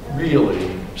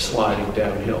really sliding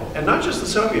downhill. And not just the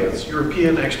Soviets,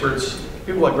 European experts,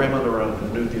 people like Raymond Aron, who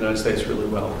knew the United States really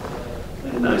well.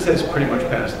 The United States pretty much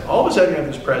passed. All of a sudden you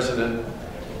have this president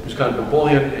who's kind of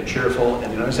ebullient and cheerful, and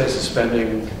the United States is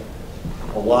spending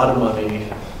a lot of money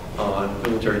on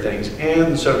military things,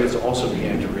 and the Soviets also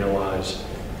began to realize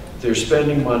they're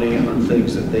spending money on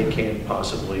things that they can't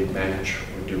possibly match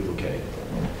or duplicate.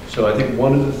 So I think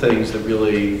one of the things that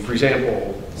really, for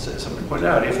example, somebody pointed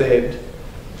out, if they had,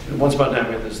 once upon a time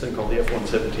we had this thing called the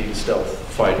F-117 stealth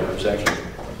fighter, it was actually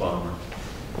a bomber.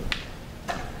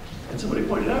 And somebody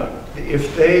pointed out,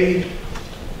 if they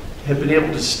had been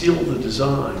able to steal the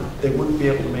design, they wouldn't be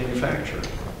able to manufacture,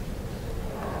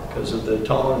 because of the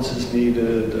tolerances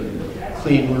needed and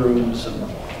clean rooms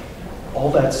and all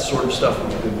that sort of stuff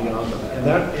would have been beyond them. And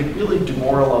that, it really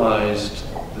demoralized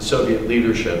the Soviet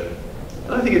leadership.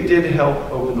 And I think it did help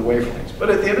open the way for things. But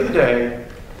at the end of the day,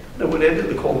 you know, what ended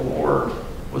the Cold War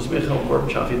was Mikhail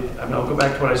Gorbachev. I mean, I'll go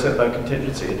back to what I said about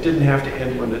contingency. It didn't have to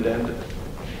end when it ended.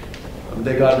 I mean,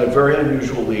 they got a very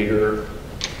unusual leader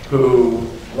who,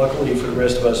 luckily for the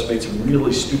rest of us, made some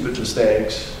really stupid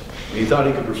mistakes. He thought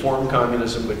he could reform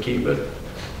communism but keep it.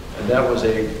 And that was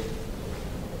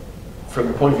from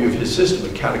the point of view of his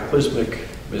system, a cataclysmic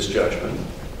misjudgment.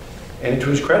 And to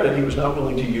his credit, he was not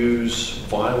willing to use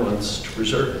violence to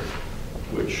preserve it,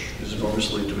 which is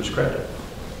enormously to his credit.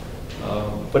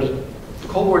 But the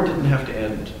Cold War didn't have to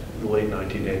end in the late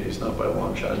 1980s, not by a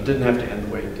long shot. It didn't have to end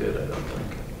the way it did, I don't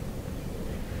think.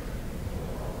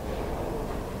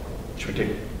 Should we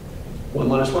take one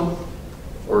last one?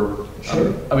 Or,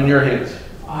 sure. I'm in your hands.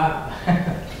 We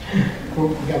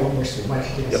got one more so much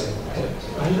to Yep.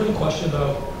 I have a question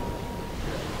about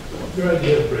your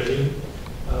idea of bridging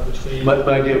between My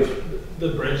idea of, the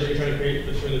bridge that you're trying to create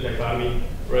between the dichotomy,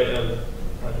 right, of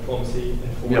diplomacy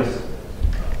and force. Yep.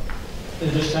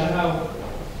 And just kind of how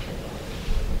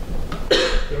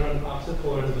they're on opposite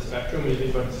polar ends of the spectrum when you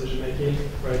think about decision making,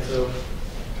 right? So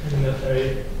in the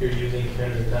military, you're using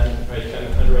command of intent, right, kind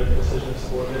of underwrite the decision of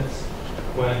subordinates.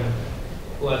 When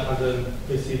a lot of times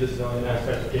we see this civilian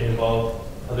aspect of getting involved,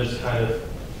 there's kind of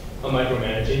a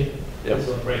micromanaging. Yep.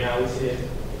 So right now we see in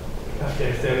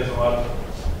Afghanistan there's a lot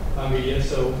of media,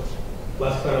 so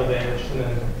less collateral damage, and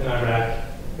then in Iraq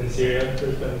and Syria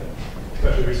there's been,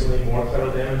 especially recently, more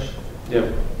collateral damage. Yeah.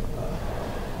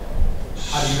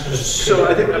 How do you So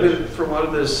I think, for a lot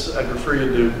of this, I'd refer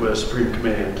you to Supreme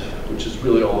Command, which is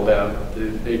really all about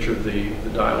the nature of the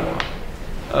dialogue.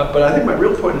 But I think my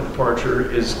real point of departure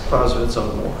is Clausewitz's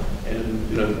on war.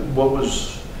 And what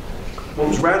was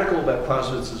radical about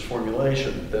Clausewitz's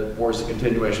formulation, that war is the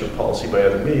continuation of policy by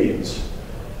other means,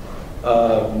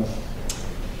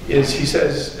 is he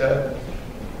says,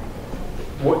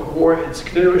 war, it's a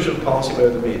continuation of policy by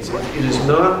other means. It is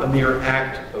not a mere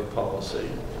act of policy,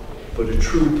 but a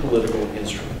true political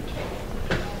instrument.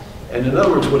 And in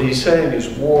other words, what he's saying is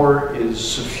war is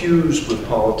suffused with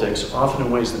politics, often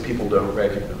in ways that people don't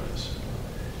recognize.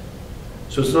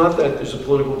 So it's not that there's a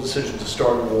political decision to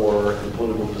start a war and a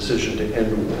political decision to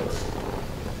end a war,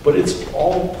 but it's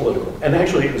all political. And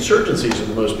actually, insurgencies are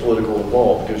the most political of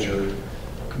all, because you're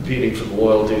competing for the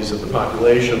loyalties of the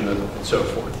population and so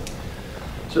forth.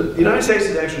 So the United States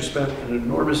has actually spent an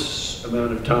enormous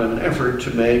amount of time and effort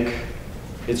to make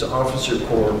its officer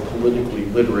corps politically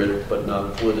literate but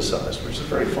not politicized, which is a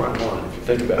very fine line if you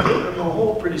think about it. On the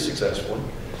whole, pretty successfully.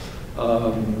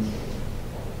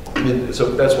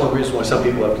 So that's one reason why some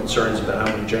people have concerns about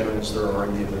how many generals there are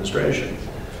in the administration.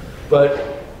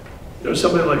 But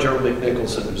somebody like General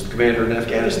Nicholson, who's the commander in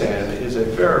Afghanistan, is a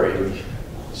very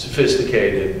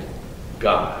sophisticated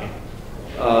guy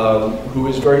who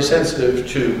is very sensitive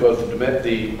to both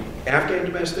the Afghan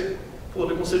domestic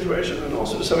political situation and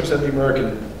also to some extent the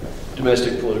American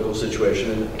domestic political situation,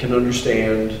 and can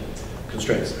understand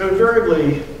constraints. Now,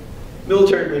 invariably,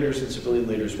 military leaders and civilian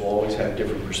leaders will always have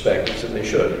different perspectives, and they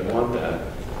should. You want that.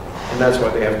 And that's why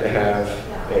they have to have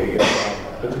a...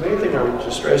 but the main thing I would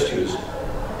just stress to you is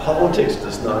politics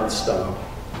does not stop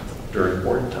during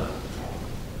wartime.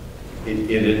 It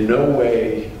in no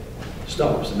way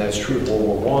stops, and that's true of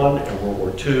World War I and World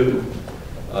War II,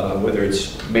 whether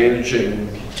it's managing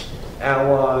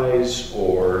allies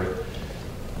or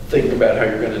thinking about how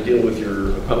you're going to deal with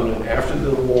your opponent after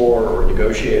the war, or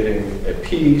negotiating a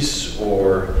peace,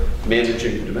 or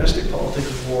managing domestic politics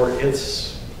of war. It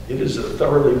is a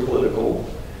thoroughly political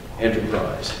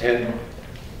enterprise. And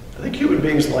I think human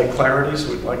beings like clarity, so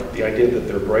we like the idea that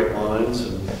there are bright lines,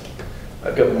 and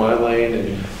I've got my lane and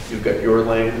you've got your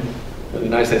lane. And the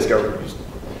United States government,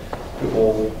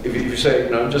 people, if you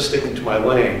say, I'm just sticking to my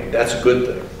lane, that's a good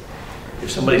thing. If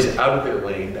somebody's out of their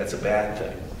lane, that's a bad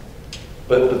thing.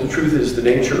 But the truth is, the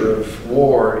nature of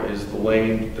war is the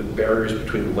barriers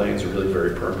between the lanes are really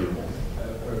very permeable.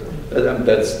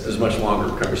 There's much longer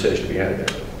conversation to be had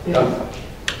there.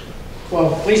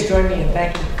 Well, please join me in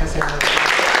thanking Professor